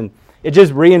clouds, and it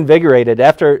just reinvigorated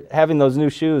after having those new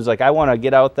shoes. Like I want to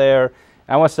get out there,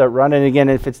 I want to start running again.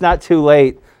 And if it's not too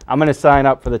late, I'm going to sign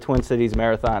up for the Twin Cities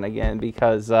Marathon again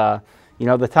because you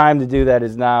know, the time to do that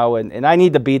is now, and I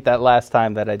need to beat that last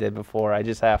time that I did before. I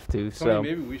just have to. Tony,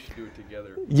 maybe we should do it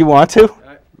together. You want to?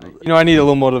 You know, I need a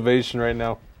little motivation right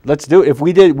now. Let's do it. If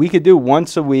we could do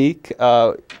once a week.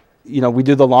 You know, we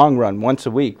do the long run once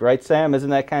a week, right, Sam? Isn't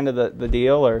that kind of the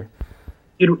deal, or?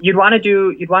 You'd want to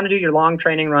do your long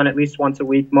training run at least once a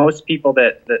week. Most people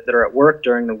that are at work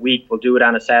during the week will do it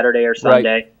on a Saturday or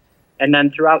Sunday, right. And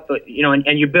then throughout the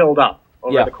and you build up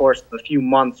over the course of a few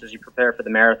months as you prepare for the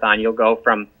marathon. You'll go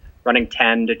from running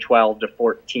 10 to 12 to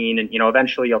 14, and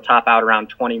eventually you'll top out around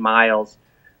 20 miles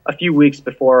a few weeks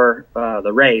before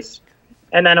the race.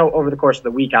 And then over the course of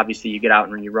the week, obviously, you get out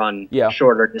and you run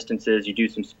shorter distances, you do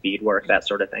some speed work, that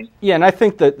sort of thing. Yeah, and I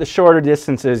think that the shorter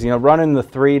distances, running the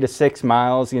 3 to 6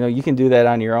 miles, you can do that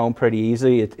on your own pretty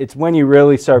easy. It's when you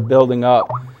really start building up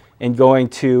and going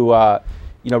to,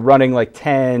 running like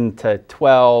 10 to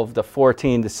 12 to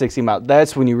 14 to 60 miles.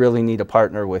 That's when you really need a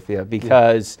partner with you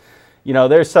because,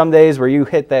 there's some days where you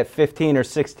hit that 15th or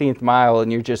 16th mile and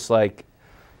you're just like,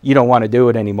 you don't want to do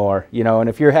it anymore, you know. And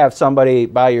if you have somebody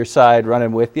by your side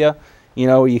running with you, you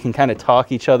know, you can kind of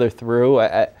talk each other through.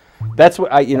 That's what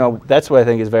that's what I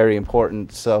think is very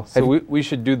important. So we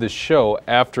should do the show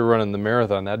after running the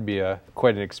marathon. That'd be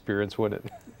quite an experience, wouldn't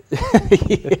it?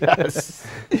 Yes,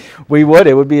 we would.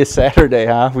 It would be a Saturday,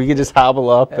 huh? We could just hobble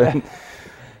up, and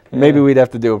maybe we'd have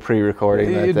to do a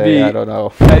pre-recording that day. I don't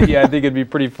know. Yeah, I think it'd be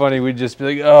pretty funny. We'd just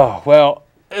be like, oh, well,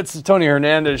 it's the Tony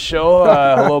Hernandez show.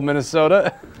 Hello,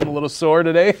 Minnesota. I'm a little sore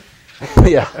today.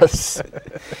 Yes.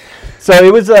 So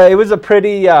it was a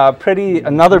pretty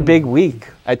another big week.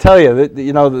 I tell you,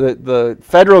 you know, the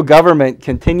federal government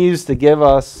continues to give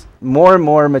us more and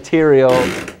more material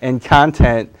and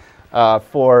content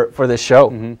for the show,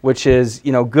 which is,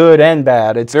 you know, good and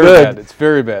bad. It's very good. Bad. It's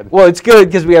very bad. Well, it's good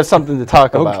because we have something to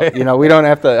talk about. You know, we don't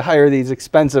have to hire these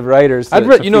expensive writers.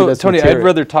 You know, Tony, material. I'd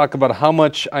rather talk about how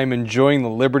much I'm enjoying the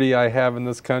liberty I have in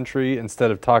this country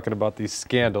instead of talking about these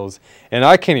scandals. And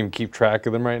I can't even keep track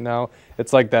of them right now.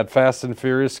 It's like that Fast and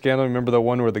Furious scandal. Remember the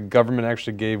one where the government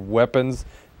actually gave weapons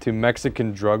to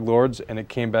Mexican drug lords, and it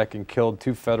came back and killed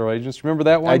 2 federal agents. Remember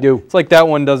that one? I do. It's like that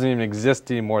one doesn't even exist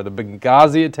anymore. The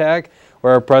Benghazi attack,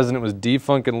 where our president was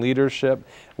defunking leadership,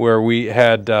 where we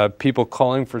had people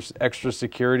calling for extra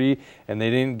security, and they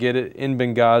didn't get it in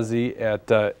Benghazi at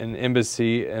an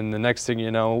embassy, and the next thing you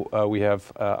know, we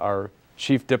have our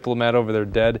chief diplomat over there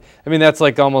dead. I mean, that's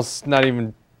like almost not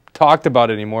even talked about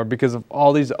anymore because of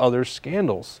all these other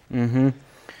scandals.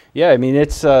 Yeah, I mean,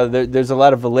 it's there's a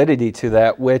lot of validity to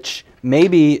that, which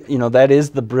maybe, you know, that is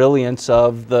the brilliance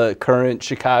of the current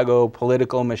Chicago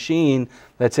political machine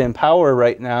that's in power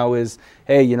right now is,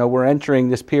 hey, you know, we're entering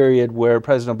this period where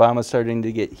President Obama's starting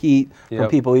to get heat from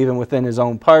people even within his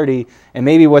own party, and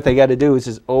maybe what they got to do is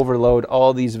just overload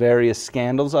all these various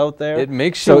scandals out there. It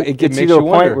makes you, so it gets you to a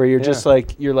point where you're just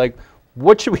like,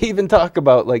 what should we even talk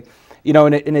about? Like, you know,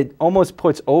 and it almost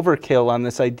puts overkill on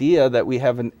this idea that we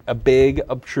have a big,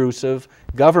 obtrusive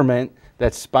government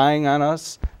that's spying on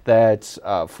us, that's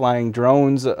flying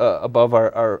drones above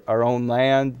our own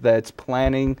land, that's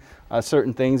planning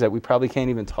certain things that we probably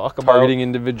can't even talk about. Targeting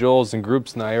individuals and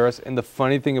groups in the IRS. And the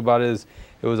funny thing about it is,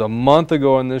 it was a month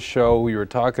ago on this show we were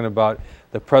talking about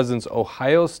the president's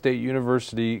Ohio State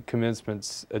University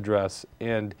commencement address,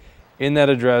 and in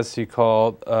that address, he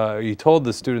told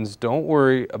the students, don't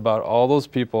worry about all those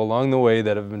people along the way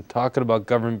that have been talking about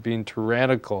government being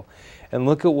tyrannical. And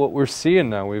look at what we're seeing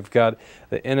now. We've got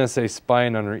the NSA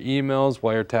spying on our emails,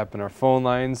 wiretapping our phone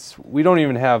lines. We don't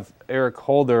even have Eric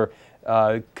Holder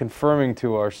confirming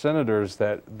to our senators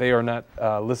that they are not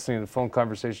listening to phone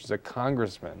conversations of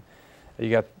congressmen. You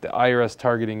got the IRS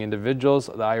targeting individuals,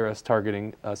 the IRS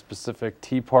targeting specific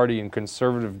Tea Party and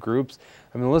conservative groups.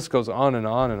 I mean, the list goes on and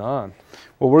on and on.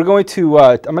 Well, we're going to,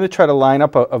 I'm going to try to line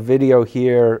up a video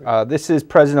here. This is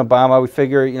President Obama. We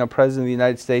figure, you know, President of the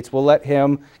United States, we'll let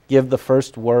him give the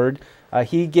first word.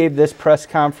 He gave this press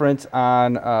conference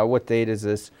on, what date is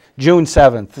this? June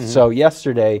 7th, so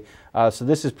yesterday. So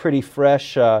this is pretty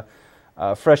fresh,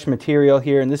 fresh material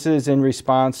here, and this is in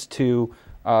response to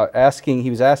he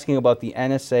was asking about the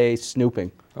NSA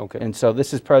snooping. Okay. And so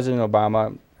this is President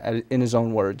Obama in his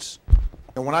own words.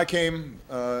 And when I came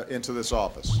into this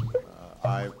office,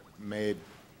 I made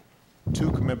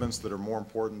 2 commitments that are more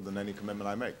important than any commitment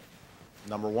I make.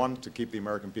 Number 1, to keep the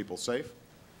American people safe,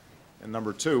 and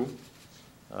number 2,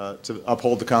 to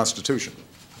uphold the Constitution.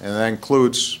 And that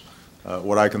includes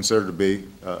what I consider to be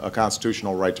a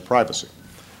constitutional right to privacy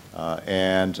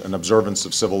and an observance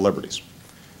of civil liberties.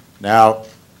 Now,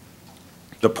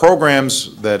 the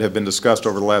programs that have been discussed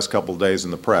over the last couple of days in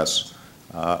the press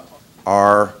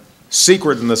are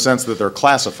secret in the sense that they're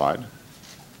classified,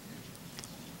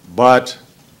 but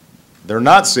they're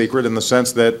not secret in the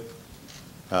sense that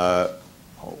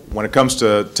when it comes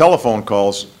to telephone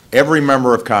calls, every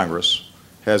member of Congress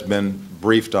has been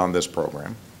briefed on this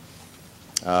program.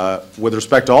 With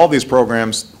respect to all these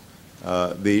programs,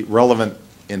 the relevant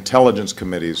intelligence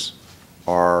committees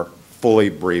are fully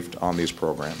briefed on these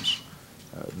programs.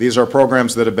 These are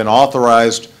programs that have been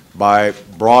authorized by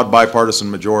broad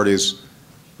bipartisan majorities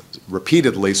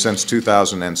repeatedly since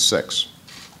 2006.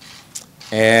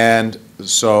 And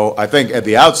so I think at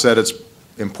the outset it's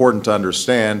important to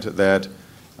understand that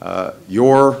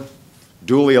your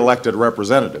duly elected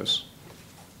representatives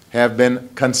have been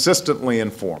consistently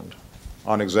informed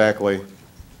on exactly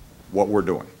what we're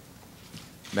doing.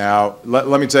 Now,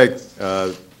 let me take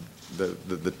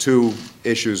the 2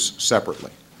 issues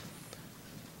separately.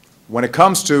 When it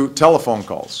comes to telephone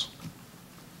calls,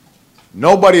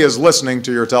 nobody is listening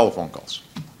to your telephone calls.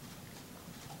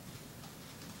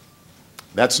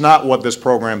 That's not what this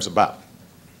program's about.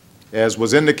 As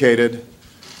was indicated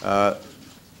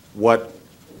what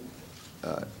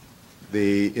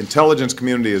the intelligence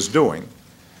community is doing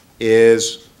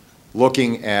is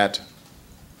looking at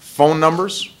phone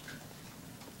numbers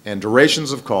and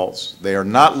durations of calls. They are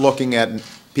not looking at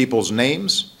people's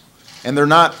names, and they're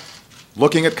not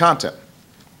looking at content.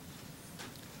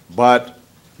 But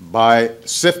by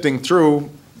sifting through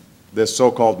this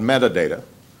so-called metadata,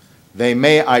 they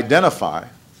may identify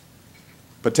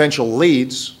potential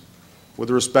leads with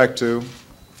respect to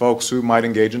folks who might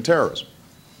engage in terrorism.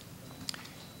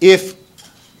 If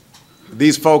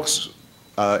these folks,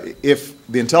 if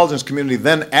the intelligence community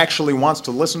then actually wants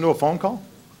to listen to a phone call,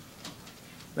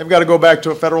 they've got to go back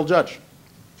to a federal judge,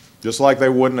 just like they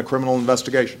would in a criminal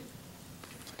investigation.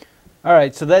 All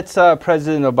right, so that's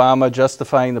President Obama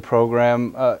justifying the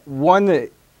program. One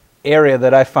area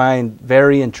that I find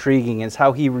very intriguing is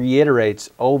how he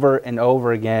reiterates over and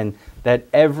over again that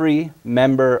every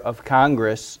member of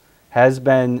Congress has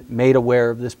been made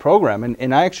aware of this program.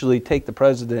 And I actually take the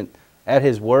president at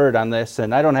his word on this,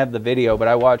 and I don't have the video, but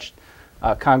I watched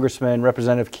Congressman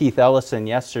Representative Keith Ellison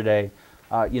yesterday.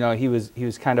 You know, he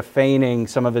was kind of feigning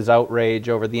some of his outrage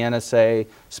over the NSA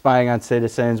spying on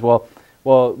citizens.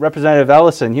 Well, Representative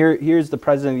Ellison, here's the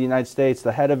President of the United States,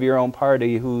 the head of your own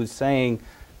party, who's saying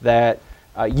that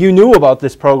you knew about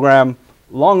this program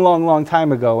long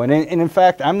time ago. And in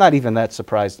fact, I'm not even that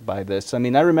surprised by this. I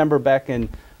mean, I remember back in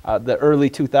the early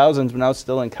 2000s when I was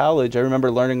still in college, I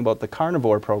remember learning about the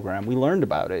Carnivore program. We learned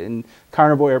about it. And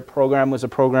Carnivore program was a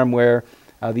program where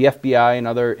the FBI and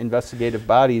other investigative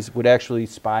bodies would actually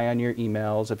spy on your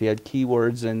emails. If you had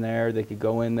keywords in there, they could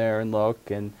go in there and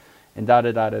look and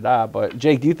da-da-da-da-da. But,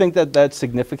 Jake, do you think that that's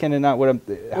significant and not what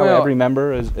how every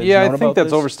member is yeah, known I think about that's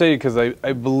this? overstated, because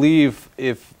I believe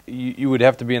if you would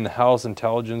have to be in the House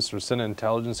Intelligence or Senate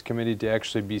Intelligence Committee to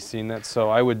actually be seeing that. So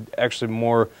I would actually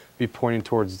more be pointing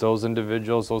towards those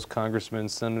individuals, those congressmen,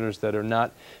 senators that are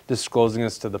not disclosing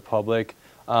this to the public.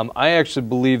 I actually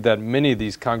believe that many of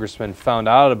these congressmen found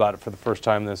out about it for the first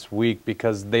time this week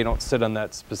because they don't sit on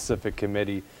that specific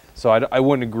committee. So I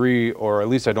wouldn't agree, or at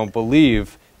least I don't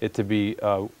believe it to be,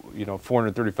 you know,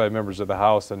 435 members of the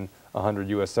House and 100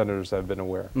 U.S. senators have been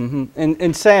aware. Mm-hmm.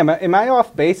 And Sam, am I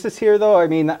off basis here, though? I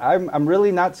mean, I'm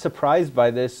really not surprised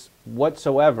by this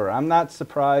whatsoever. I'm not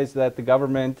surprised that the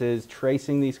government is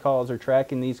tracing these calls or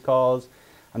tracking these calls.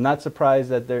 I'm not surprised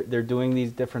that they're doing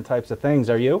these different types of things.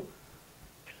 Are you?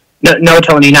 No,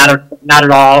 Tony, not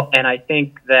at all. And I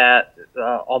think that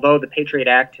although the Patriot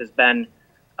Act has been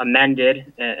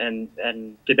amended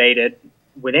and debated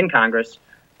within Congress,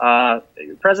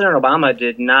 President Obama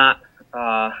did not,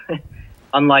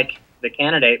 unlike the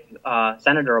candidate,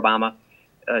 Senator Obama,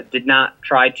 did not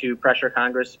try to pressure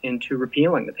Congress into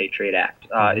repealing the Patriot Act.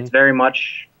 It's very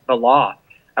much the law.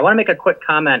 I want to make a quick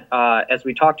comment as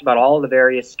we talked about all of the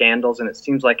various scandals, and it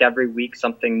seems like every week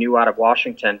something new out of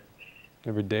Washington.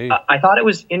 Every day. I thought it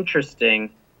was interesting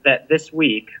that this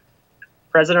week,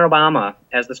 President Obama,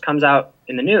 as this comes out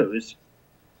in the news,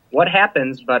 what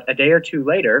happens but a day or two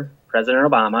later, President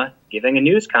Obama giving a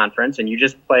news conference, and you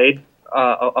just played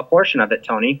a portion of it,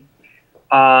 Tony.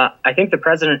 I think the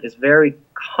president is very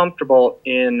comfortable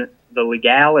in the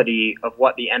legality of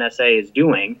what the NSA is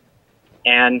doing,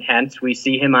 and hence we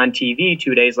see him on TV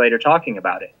 2 days later talking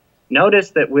about it. Notice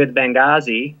that with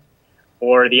Benghazi,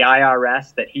 or the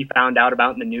IRS that he found out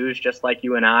about in the news, just like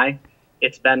you and I,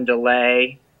 it's been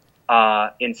delay.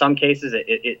 In some cases,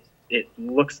 it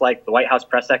looks like the White House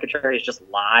press secretary has just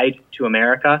lied to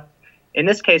America. In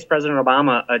this case, President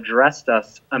Obama addressed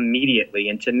us immediately,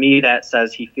 and to me that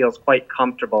says he feels quite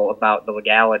comfortable about the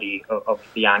legality of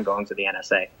the ongoings of the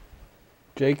NSA.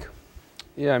 Jake?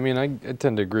 Yeah, I mean, I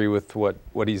tend to agree with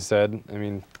what he said. I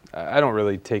mean, I don't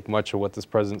really take much of what this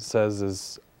president says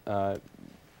as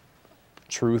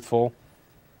truthful.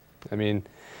 I mean,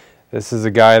 this is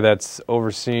a guy that's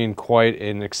overseeing quite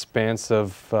an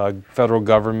expansive federal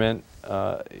government.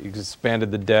 He's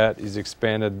expanded the debt. He's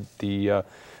expanded the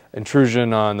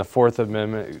intrusion on the Fourth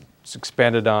Amendment. It's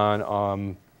expanded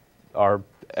on our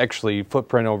actually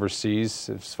footprint overseas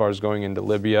as far as going into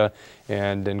Libya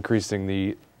and increasing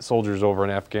the soldiers over in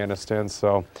Afghanistan.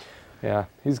 So, yeah,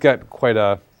 he's got quite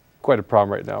a problem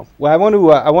right now. Well,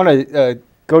 I want to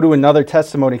go to another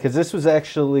testimony, because this was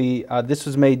actually, this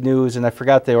was made news, and I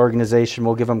forgot the organization.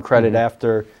 We'll give them credit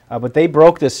after. But they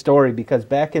broke this story because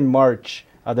back in March,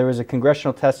 there was a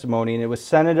congressional testimony, and it was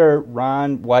Senator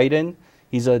Ron Wyden.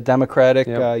 He's a Democratic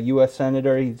U.S.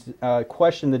 Senator. He's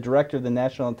questioned the Director of the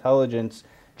National Intelligence,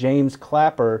 James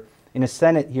Clapper, in a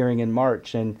Senate hearing in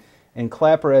March. And and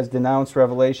Clapper has denounced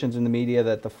revelations in the media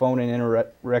that the phone and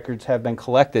internet records have been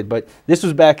collected. But this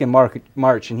was back in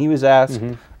March, and he was asked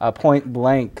point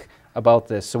blank about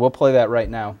this. So we'll play that right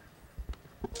now.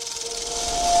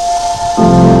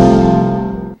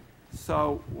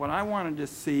 So what I wanted to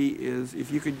see is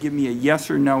if you could give me a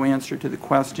yes or no answer to the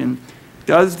question,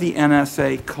 does the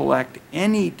NSA collect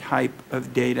any type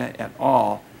of data at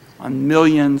all on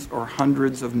millions or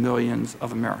hundreds of millions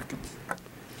of Americans?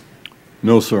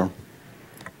 No, sir.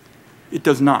 It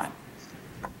does not.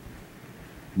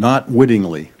 Not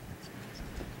wittingly.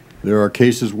 There are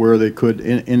cases where they could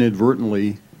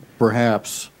inadvertently,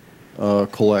 perhaps,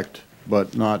 collect,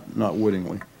 but not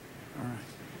wittingly.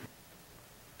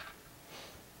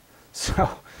 So,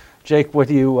 Jake, what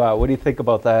do you think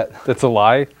about that? That's a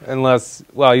lie, unless,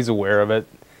 well, he's aware of it,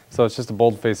 so it's just a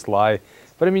bold-faced lie.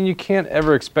 But I mean, you can't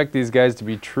ever expect these guys to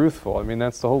be truthful. I mean,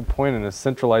 that's the whole point in a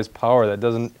centralized power that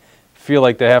doesn't feel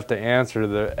like they have to answer to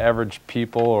the average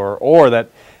people, or that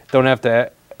don't have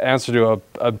to answer to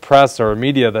a press or a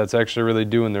media that's actually really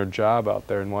doing their job out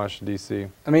there in Washington, D.C.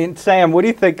 I mean, Sam, what do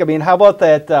you think? I mean, how about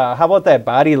that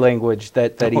body language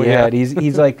that he had?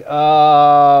 He's like,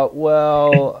 yeah,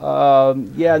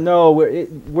 no,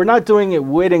 we're not doing it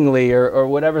wittingly or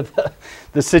whatever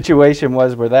the situation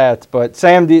was with that. But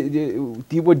Sam, do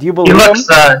you believe him?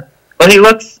 Well, he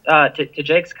looks to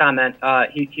Jake's comment.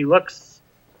 He looks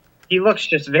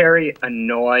just very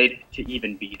annoyed to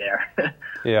even be there.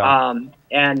 Yeah.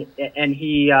 And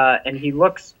he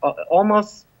looks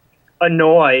almost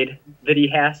annoyed that he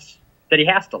has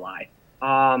to lie.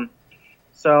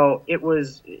 So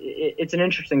it's an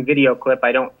interesting video clip.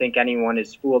 I don't think anyone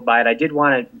is fooled by it. I did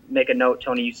want to make a note,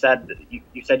 Tony. You said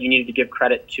you needed to give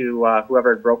credit to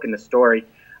whoever had broken the story.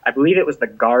 I believe it was the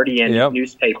Guardian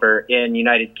newspaper in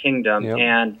United Kingdom,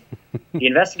 and the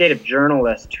investigative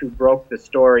journalist who broke the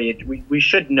story. We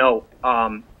should note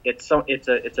it's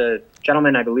a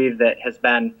gentleman, I believe, that has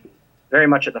been very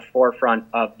much at the forefront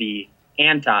of the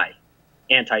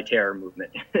anti-terror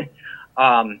movement,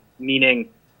 meaning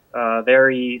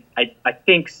very I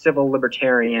think civil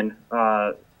libertarian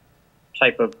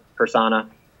type of persona,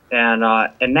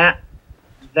 and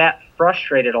that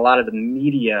frustrated a lot of the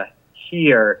media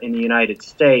here in the United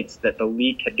States that the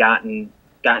leak had gotten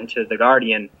to the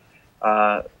Guardian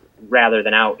rather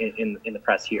than out in the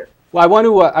press here. Well,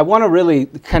 I want to really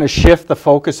kind of shift the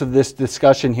focus of this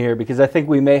discussion here because I think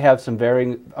we may have some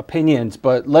varying opinions.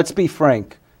 But let's be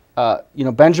frank.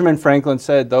 Benjamin Franklin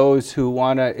said those who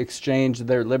want to exchange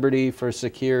their liberty for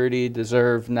security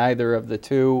deserve neither of the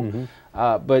two.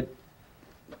 But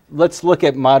let's look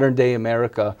at modern day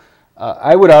America.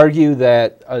 I would argue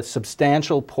that a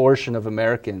substantial portion of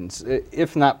Americans,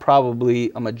 if not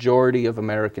probably a majority of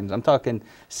Americans, I'm talking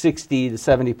 60 to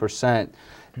 70%,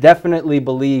 definitely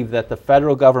believe that the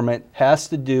federal government has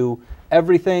to do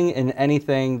everything and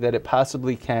anything that it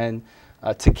possibly can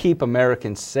to keep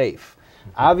Americans safe.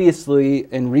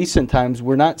 Obviously, in recent times,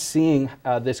 we're not seeing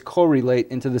this correlate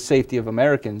into the safety of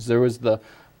Americans. There was the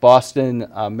Boston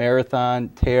Marathon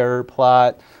terror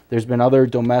plot. There's been other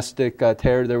domestic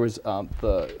terror. There was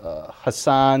the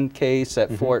Hassan case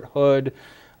at Fort Hood.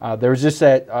 There was just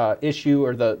that issue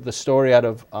or the story out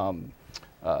of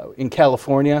in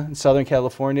California, in Southern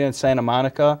California, in Santa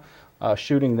Monica,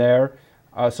 shooting there.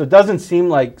 So it doesn't seem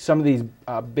like some of these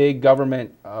big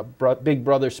government, big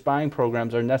brother spying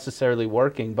programs are necessarily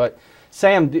working. But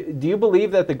Sam, do you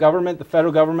believe that the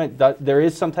federal government, there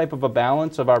is some type of a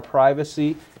balance of our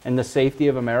privacy and the safety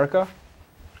of America?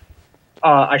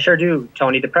 I sure do,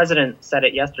 Tony. The president said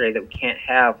it yesterday that we can't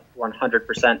have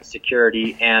 100%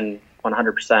 security and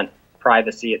 100%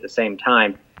 privacy at the same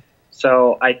time.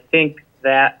 So I think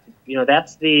that,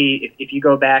 that's if you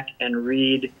go back and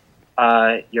read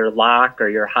your Locke or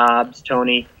your Hobbes,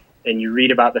 Tony, and you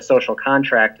read about the social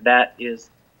contract, that is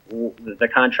the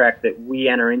contract that we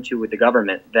enter into with the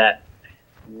government, that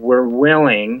we're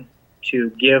willing to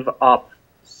give up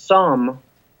some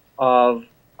of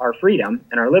our freedom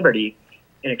and our liberty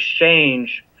in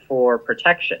exchange for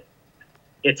protection.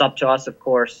 It's up to us, of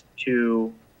course,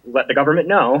 to let the government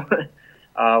know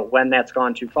when that's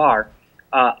gone too far.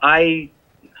 I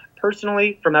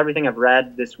personally, from everything I've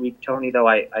read this week, Tony, though,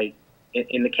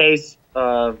 in the case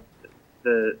of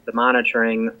the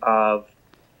monitoring of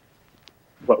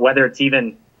whether it's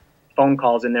even phone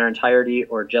calls in their entirety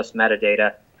or just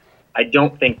metadata, I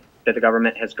don't think that the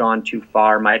government has gone too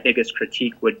far. My biggest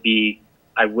critique would be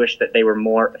I wish that they were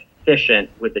more efficient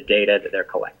with the data that they're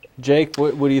collecting. Jake,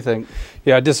 what do you think?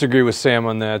 Yeah, I disagree with Sam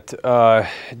on that.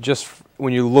 Just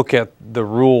when you look at the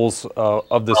rules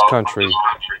of this country,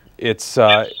 it's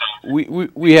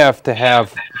we have to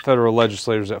have federal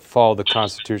legislators that follow the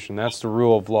Constitution. That's the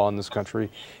rule of law in this country.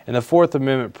 And the Fourth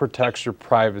Amendment protects your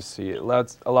privacy. It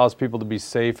allows people to be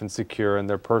safe and secure in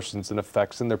their persons and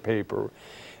effects in their paper.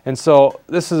 And so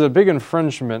this is a big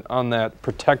infringement on that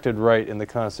protected right in the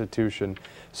Constitution.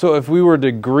 So if we were to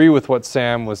agree with what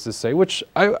Sam was to say, which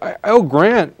I'll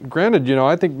granted, you know,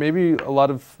 I think maybe a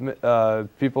lot of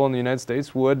people in the United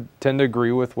States would tend to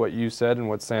agree with what you said and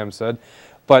what Sam said,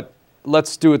 but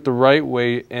let's do it the right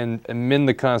way and amend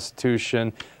the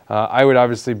Constitution. I would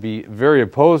obviously be very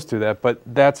opposed to that, but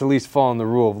that's at least following the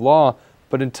rule of law.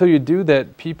 But until you do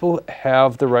that, people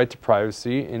have the right to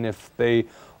privacy, and if they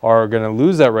are going to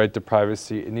lose that right to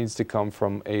privacy, it needs to come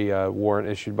from a warrant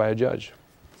issued by a judge.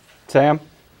 Sam?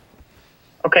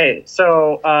 Okay,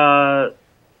 so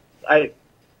I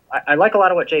like a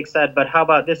lot of what Jake said, but how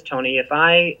about this, Tony? If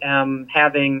I am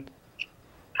having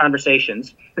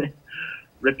conversations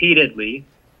repeatedly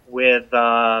with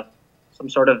some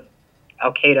sort of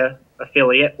Al-Qaeda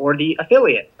affiliate or the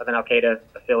affiliate of an Al-Qaeda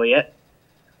affiliate,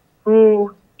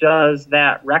 who does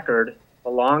that record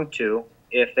belong to?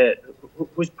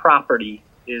 Whose property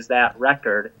is that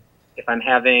record if I'm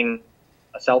having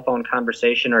a cell phone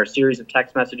conversation or a series of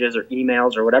text messages or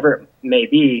emails or whatever it may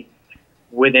be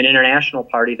with an international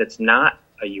party that's not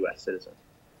a U.S. citizen?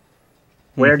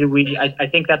 Where do we, I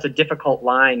think that's a difficult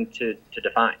line to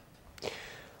define.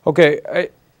 Okay,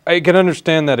 I can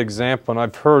understand that example, and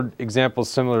I've heard examples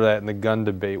similar to that in the gun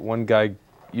debate. One guy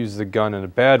uses the gun in a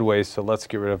bad way, so let's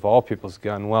get rid of all people's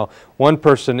gun. Well, one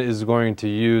person is going to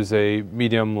use a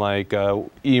medium like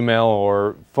email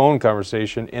or phone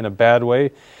conversation in a bad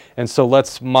way, and so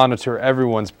let's monitor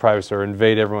everyone's privacy or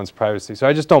invade everyone's privacy. So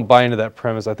I just don't buy into that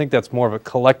premise. I think that's more of a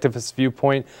collectivist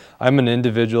viewpoint. I'm an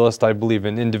individualist. I believe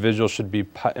an individual should be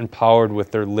empowered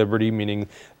with their liberty, meaning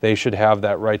they should have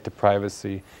that right to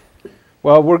privacy.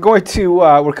 Well, we're going to,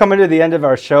 we're coming to the end of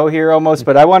our show here almost,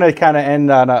 but I want to kind of end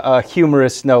on a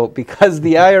humorous note because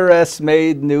the IRS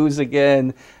made news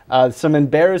again. Some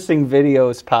embarrassing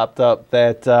videos popped up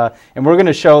that, and we're going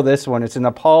to show this one. It's an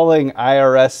appalling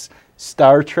IRS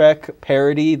Star Trek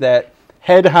parody that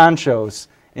head honchos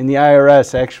in the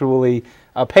IRS actually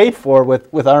paid for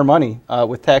with our money,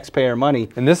 with taxpayer money.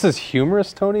 And this is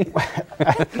humorous, Tony?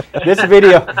 This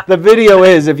video, the video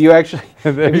is, if you actually,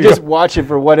 if you just watch it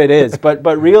for what it is, but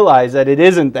realize that it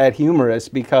isn't that humorous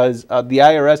because the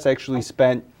IRS actually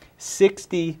spent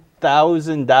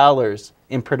 $60,000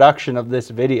 in production of this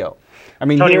video. I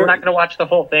mean, Tony, we're not going to watch the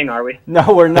whole thing, are we?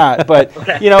 No, we're not. But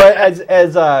okay. You know, as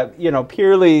you know,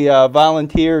 purely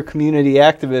volunteer community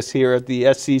activists here at the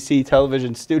SCC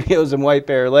television studios in White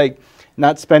Bear Lake,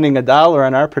 not spending a dollar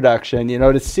on our production, you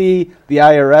know, to see the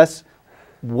IRS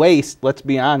waste, let's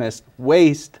be honest,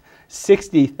 waste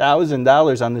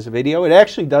 $60,000 on this video, it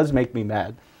actually does make me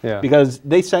mad. Yeah. Because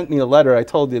they sent me a letter, I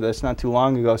told you this not too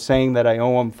long ago, saying that I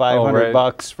owe them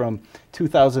 $500 from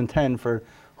 2010 for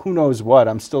who knows what.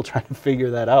 I'm still trying to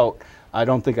figure that out. I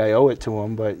don't think I owe it to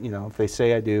them, but, you know, if they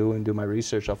say I do and do my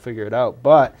research, I'll figure it out.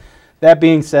 But that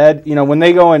being said, you know, when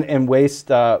they go and waste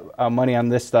money on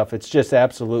this stuff, it's just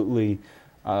absolutely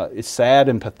it's sad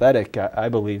and pathetic, I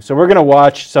believe. So we're going to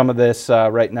watch some of this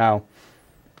right now.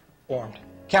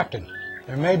 Captain,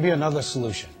 there may be another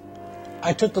solution.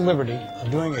 I took the liberty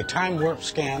of doing a time warp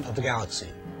scan of the galaxy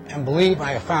and believe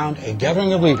I have found a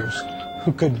gathering of leaders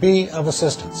who could be of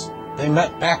assistance. They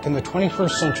met back in the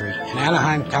 21st century in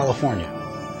Anaheim, California.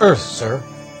 Earth, sir.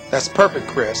 That's perfect,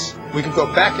 Chris. We could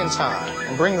go back in time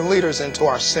and bring the leaders into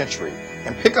our century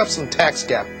and pick up some tax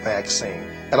gap vaccine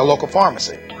at a local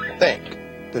pharmacy. Think,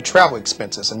 the travel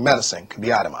expenses and medicine could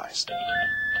be itemized.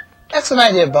 That's an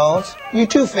idea, Bones. You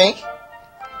too, Fink.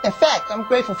 In fact, I'm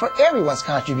grateful for everyone's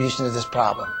contribution to this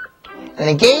problem. An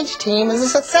engaged team is a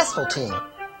successful team.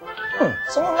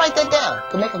 Someone write that down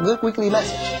to make a good weekly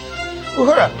message.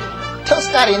 Uhura, tell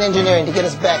Scotty and engineering to get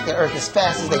us back to Earth as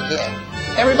fast as they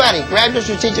can. Everybody, grab your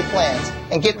strategic plans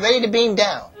and get ready to beam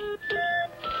down.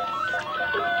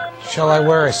 Shall I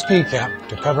wear a ski cap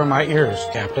to cover my ears,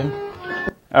 Captain?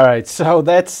 All right, so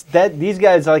these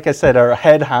guys, like I said, are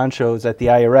head honchos at the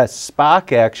IRS.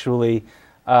 Spock actually,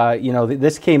 you know,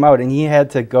 this came out, and he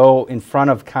had to go in front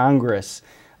of Congress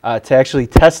to actually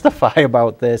testify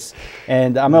about this.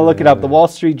 And I'm going to look it up. The Wall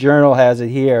Street Journal has it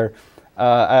here.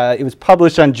 It was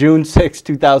published on June 6,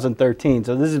 2013.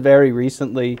 So this is very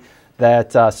recently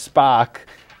that Spock,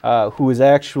 who is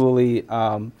actually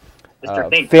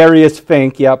Farius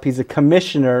Fink, yep, he's a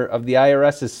commissioner of the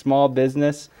IRS's Small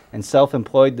Business and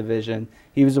Self-Employed Division.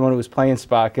 He was the one who was playing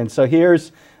Spock. And so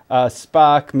here's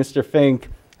Spock, Mr. Fink,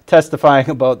 testifying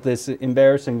about this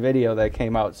embarrassing video that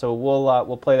came out. So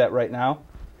we'll play that right now.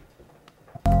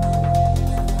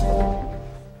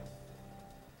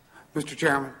 Mr.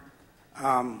 Chairman,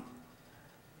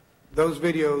 those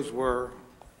videos were,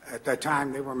 at that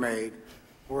time they were made,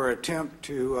 were an attempt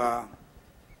to,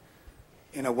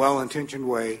 in a well-intentioned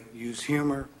way, use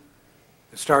humor,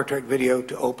 the Star Trek video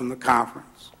to open the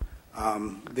conference.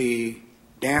 The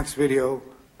dance video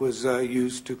was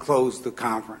used to close the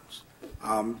conference.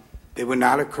 They would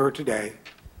not occur today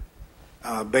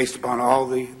based upon all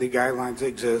the guidelines that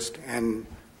exist, and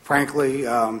frankly,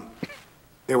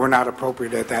 they were not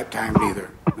appropriate at that time either,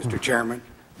 Mr. Chairman.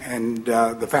 And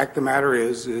the fact of the matter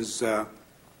is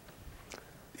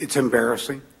it's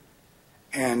embarrassing,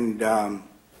 and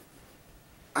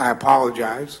I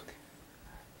apologize.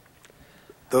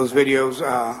 Those videos,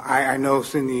 I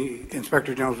noticed in the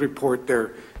Inspector General's report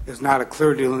there is not a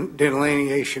clear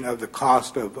delineation of the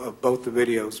cost of both the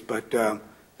videos, but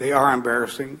they are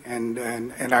embarrassing,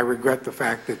 and I regret the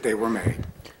fact that they were made.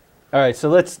 All right, so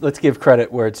let's give credit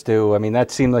where it's due. I mean,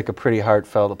 that seemed like a pretty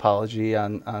heartfelt apology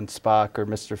on Spock or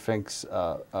Mr. Fink's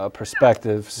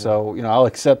perspective. So, you know, I'll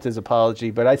accept his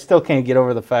apology, but I still can't get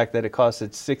over the fact that it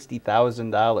costed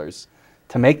 $60,000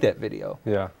 to make that video.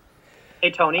 Yeah.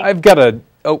 Hey, Tony. I got an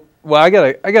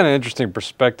interesting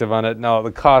perspective on it. Now,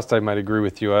 the cost, I might agree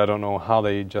with you. I don't know how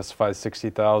they justify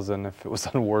 $60,000 if it was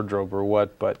on wardrobe or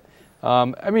what, but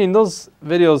I mean, those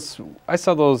videos, I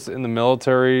saw those in the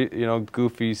military, you know,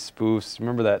 goofy spoofs.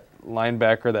 Remember that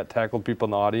linebacker that tackled people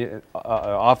in the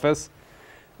office?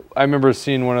 I remember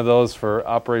seeing one of those for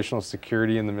operational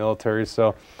security in the military,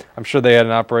 so I'm sure they had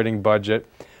an operating budget.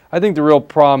 I think the real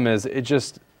problem is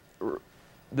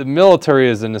the military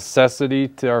is a necessity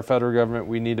to our federal government.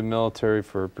 We need a military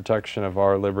for protection of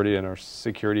our liberty and our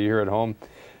security here at home.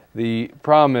 The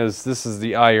problem is this is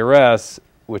the IRS,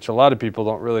 which a lot of people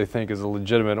don't really think is a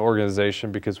legitimate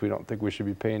organization because we don't think we should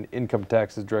be paying income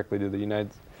taxes directly to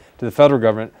the federal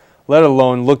government, let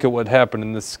alone look at what happened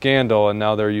in this scandal, and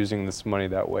now they're using this money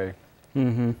that way.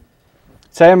 Mm-hmm.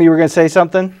 Sam, you were going to say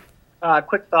something?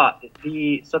 Quick thought.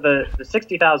 The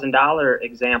 $60,000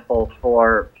 example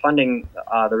for funding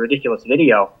the ridiculous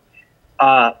video,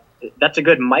 that's a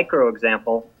good micro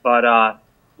example, but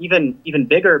even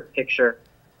bigger picture,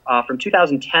 from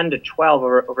 2010 to 12,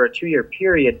 over a 2-year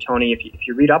period, Tony, if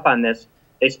you read up on this,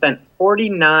 they spent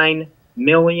 $49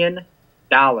 million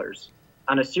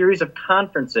on a series of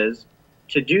conferences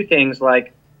to do things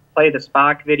like play the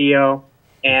Spock video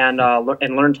and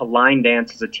learn to line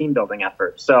dance as a team building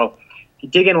effort. So if you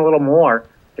dig in a little more,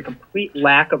 the complete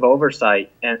lack of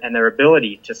oversight and their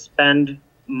ability to spend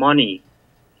money,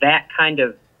 that kind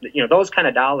of, you know, those kind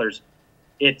of dollars,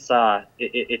 it's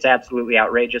absolutely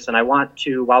outrageous. And I want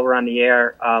to, while we're on the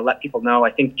air, let people know, I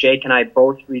think Jake and I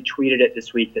both retweeted it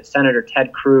this week, that Senator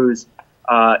Ted Cruz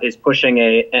is pushing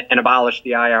an abolish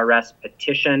the IRS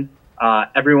petition.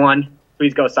 Everyone,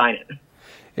 please go sign it.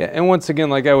 Yeah, and once again,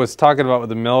 like I was talking about with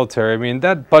the military, I mean,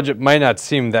 that budget might not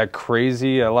seem that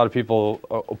crazy. A lot of people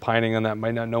opining on that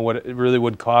might not know what it really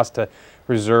would cost to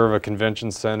reserve a convention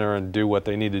center and do what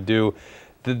they need to do.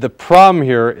 The problem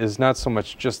here is not so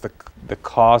much just the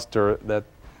cost or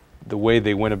the way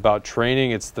they went about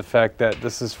training. It's the fact that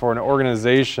this is for an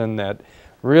organization that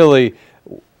really,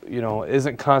 you know,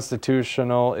 isn't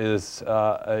constitutional, is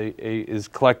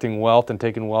collecting wealth and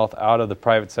taking wealth out of the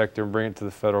private sector and bringing it to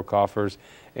the federal coffers.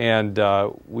 And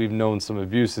we've known some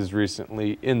abuses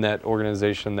recently in that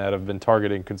organization that have been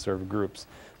targeting conservative groups.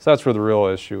 So that's where the real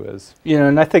issue is. You know,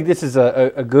 and I think this is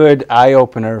a good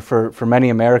eye-opener for many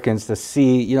Americans to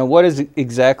see, you know, what is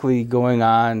exactly going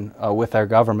on with our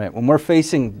government. When we're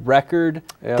facing record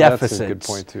deficits, that's a good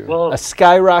point too. A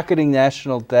skyrocketing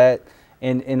national debt,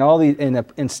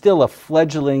 and still a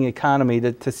fledgling economy,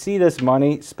 to see this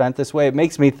money spent this way, it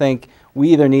makes me think we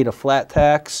either need a flat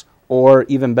tax or,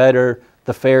 even better,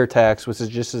 the fair tax, which is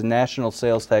just a national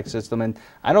sales tax system, and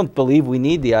I don't believe we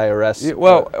need the IRS. Yeah,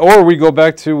 well, or we go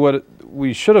back to what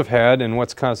we should have had and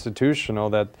what's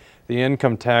constitutional, that the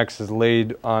income tax is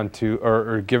laid onto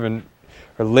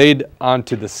laid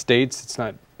onto the states.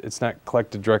 It's not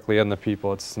collected directly on the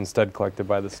people. It's instead collected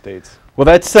by the states. Well,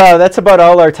 that's about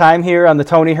all our time here on the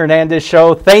Tony Hernandez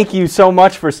Show. Thank you so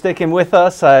much for sticking with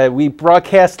us. We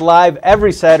broadcast live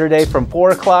every Saturday from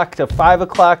 4 o'clock to 5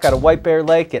 o'clock out of White Bear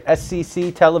Lake at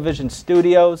SCC Television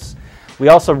Studios. We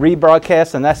also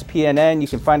rebroadcast on SPNN. You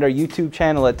can find our YouTube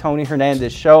channel at Tony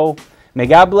Hernandez Show. May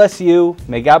God bless you,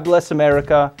 may God bless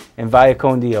America, and vaya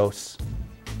con Dios.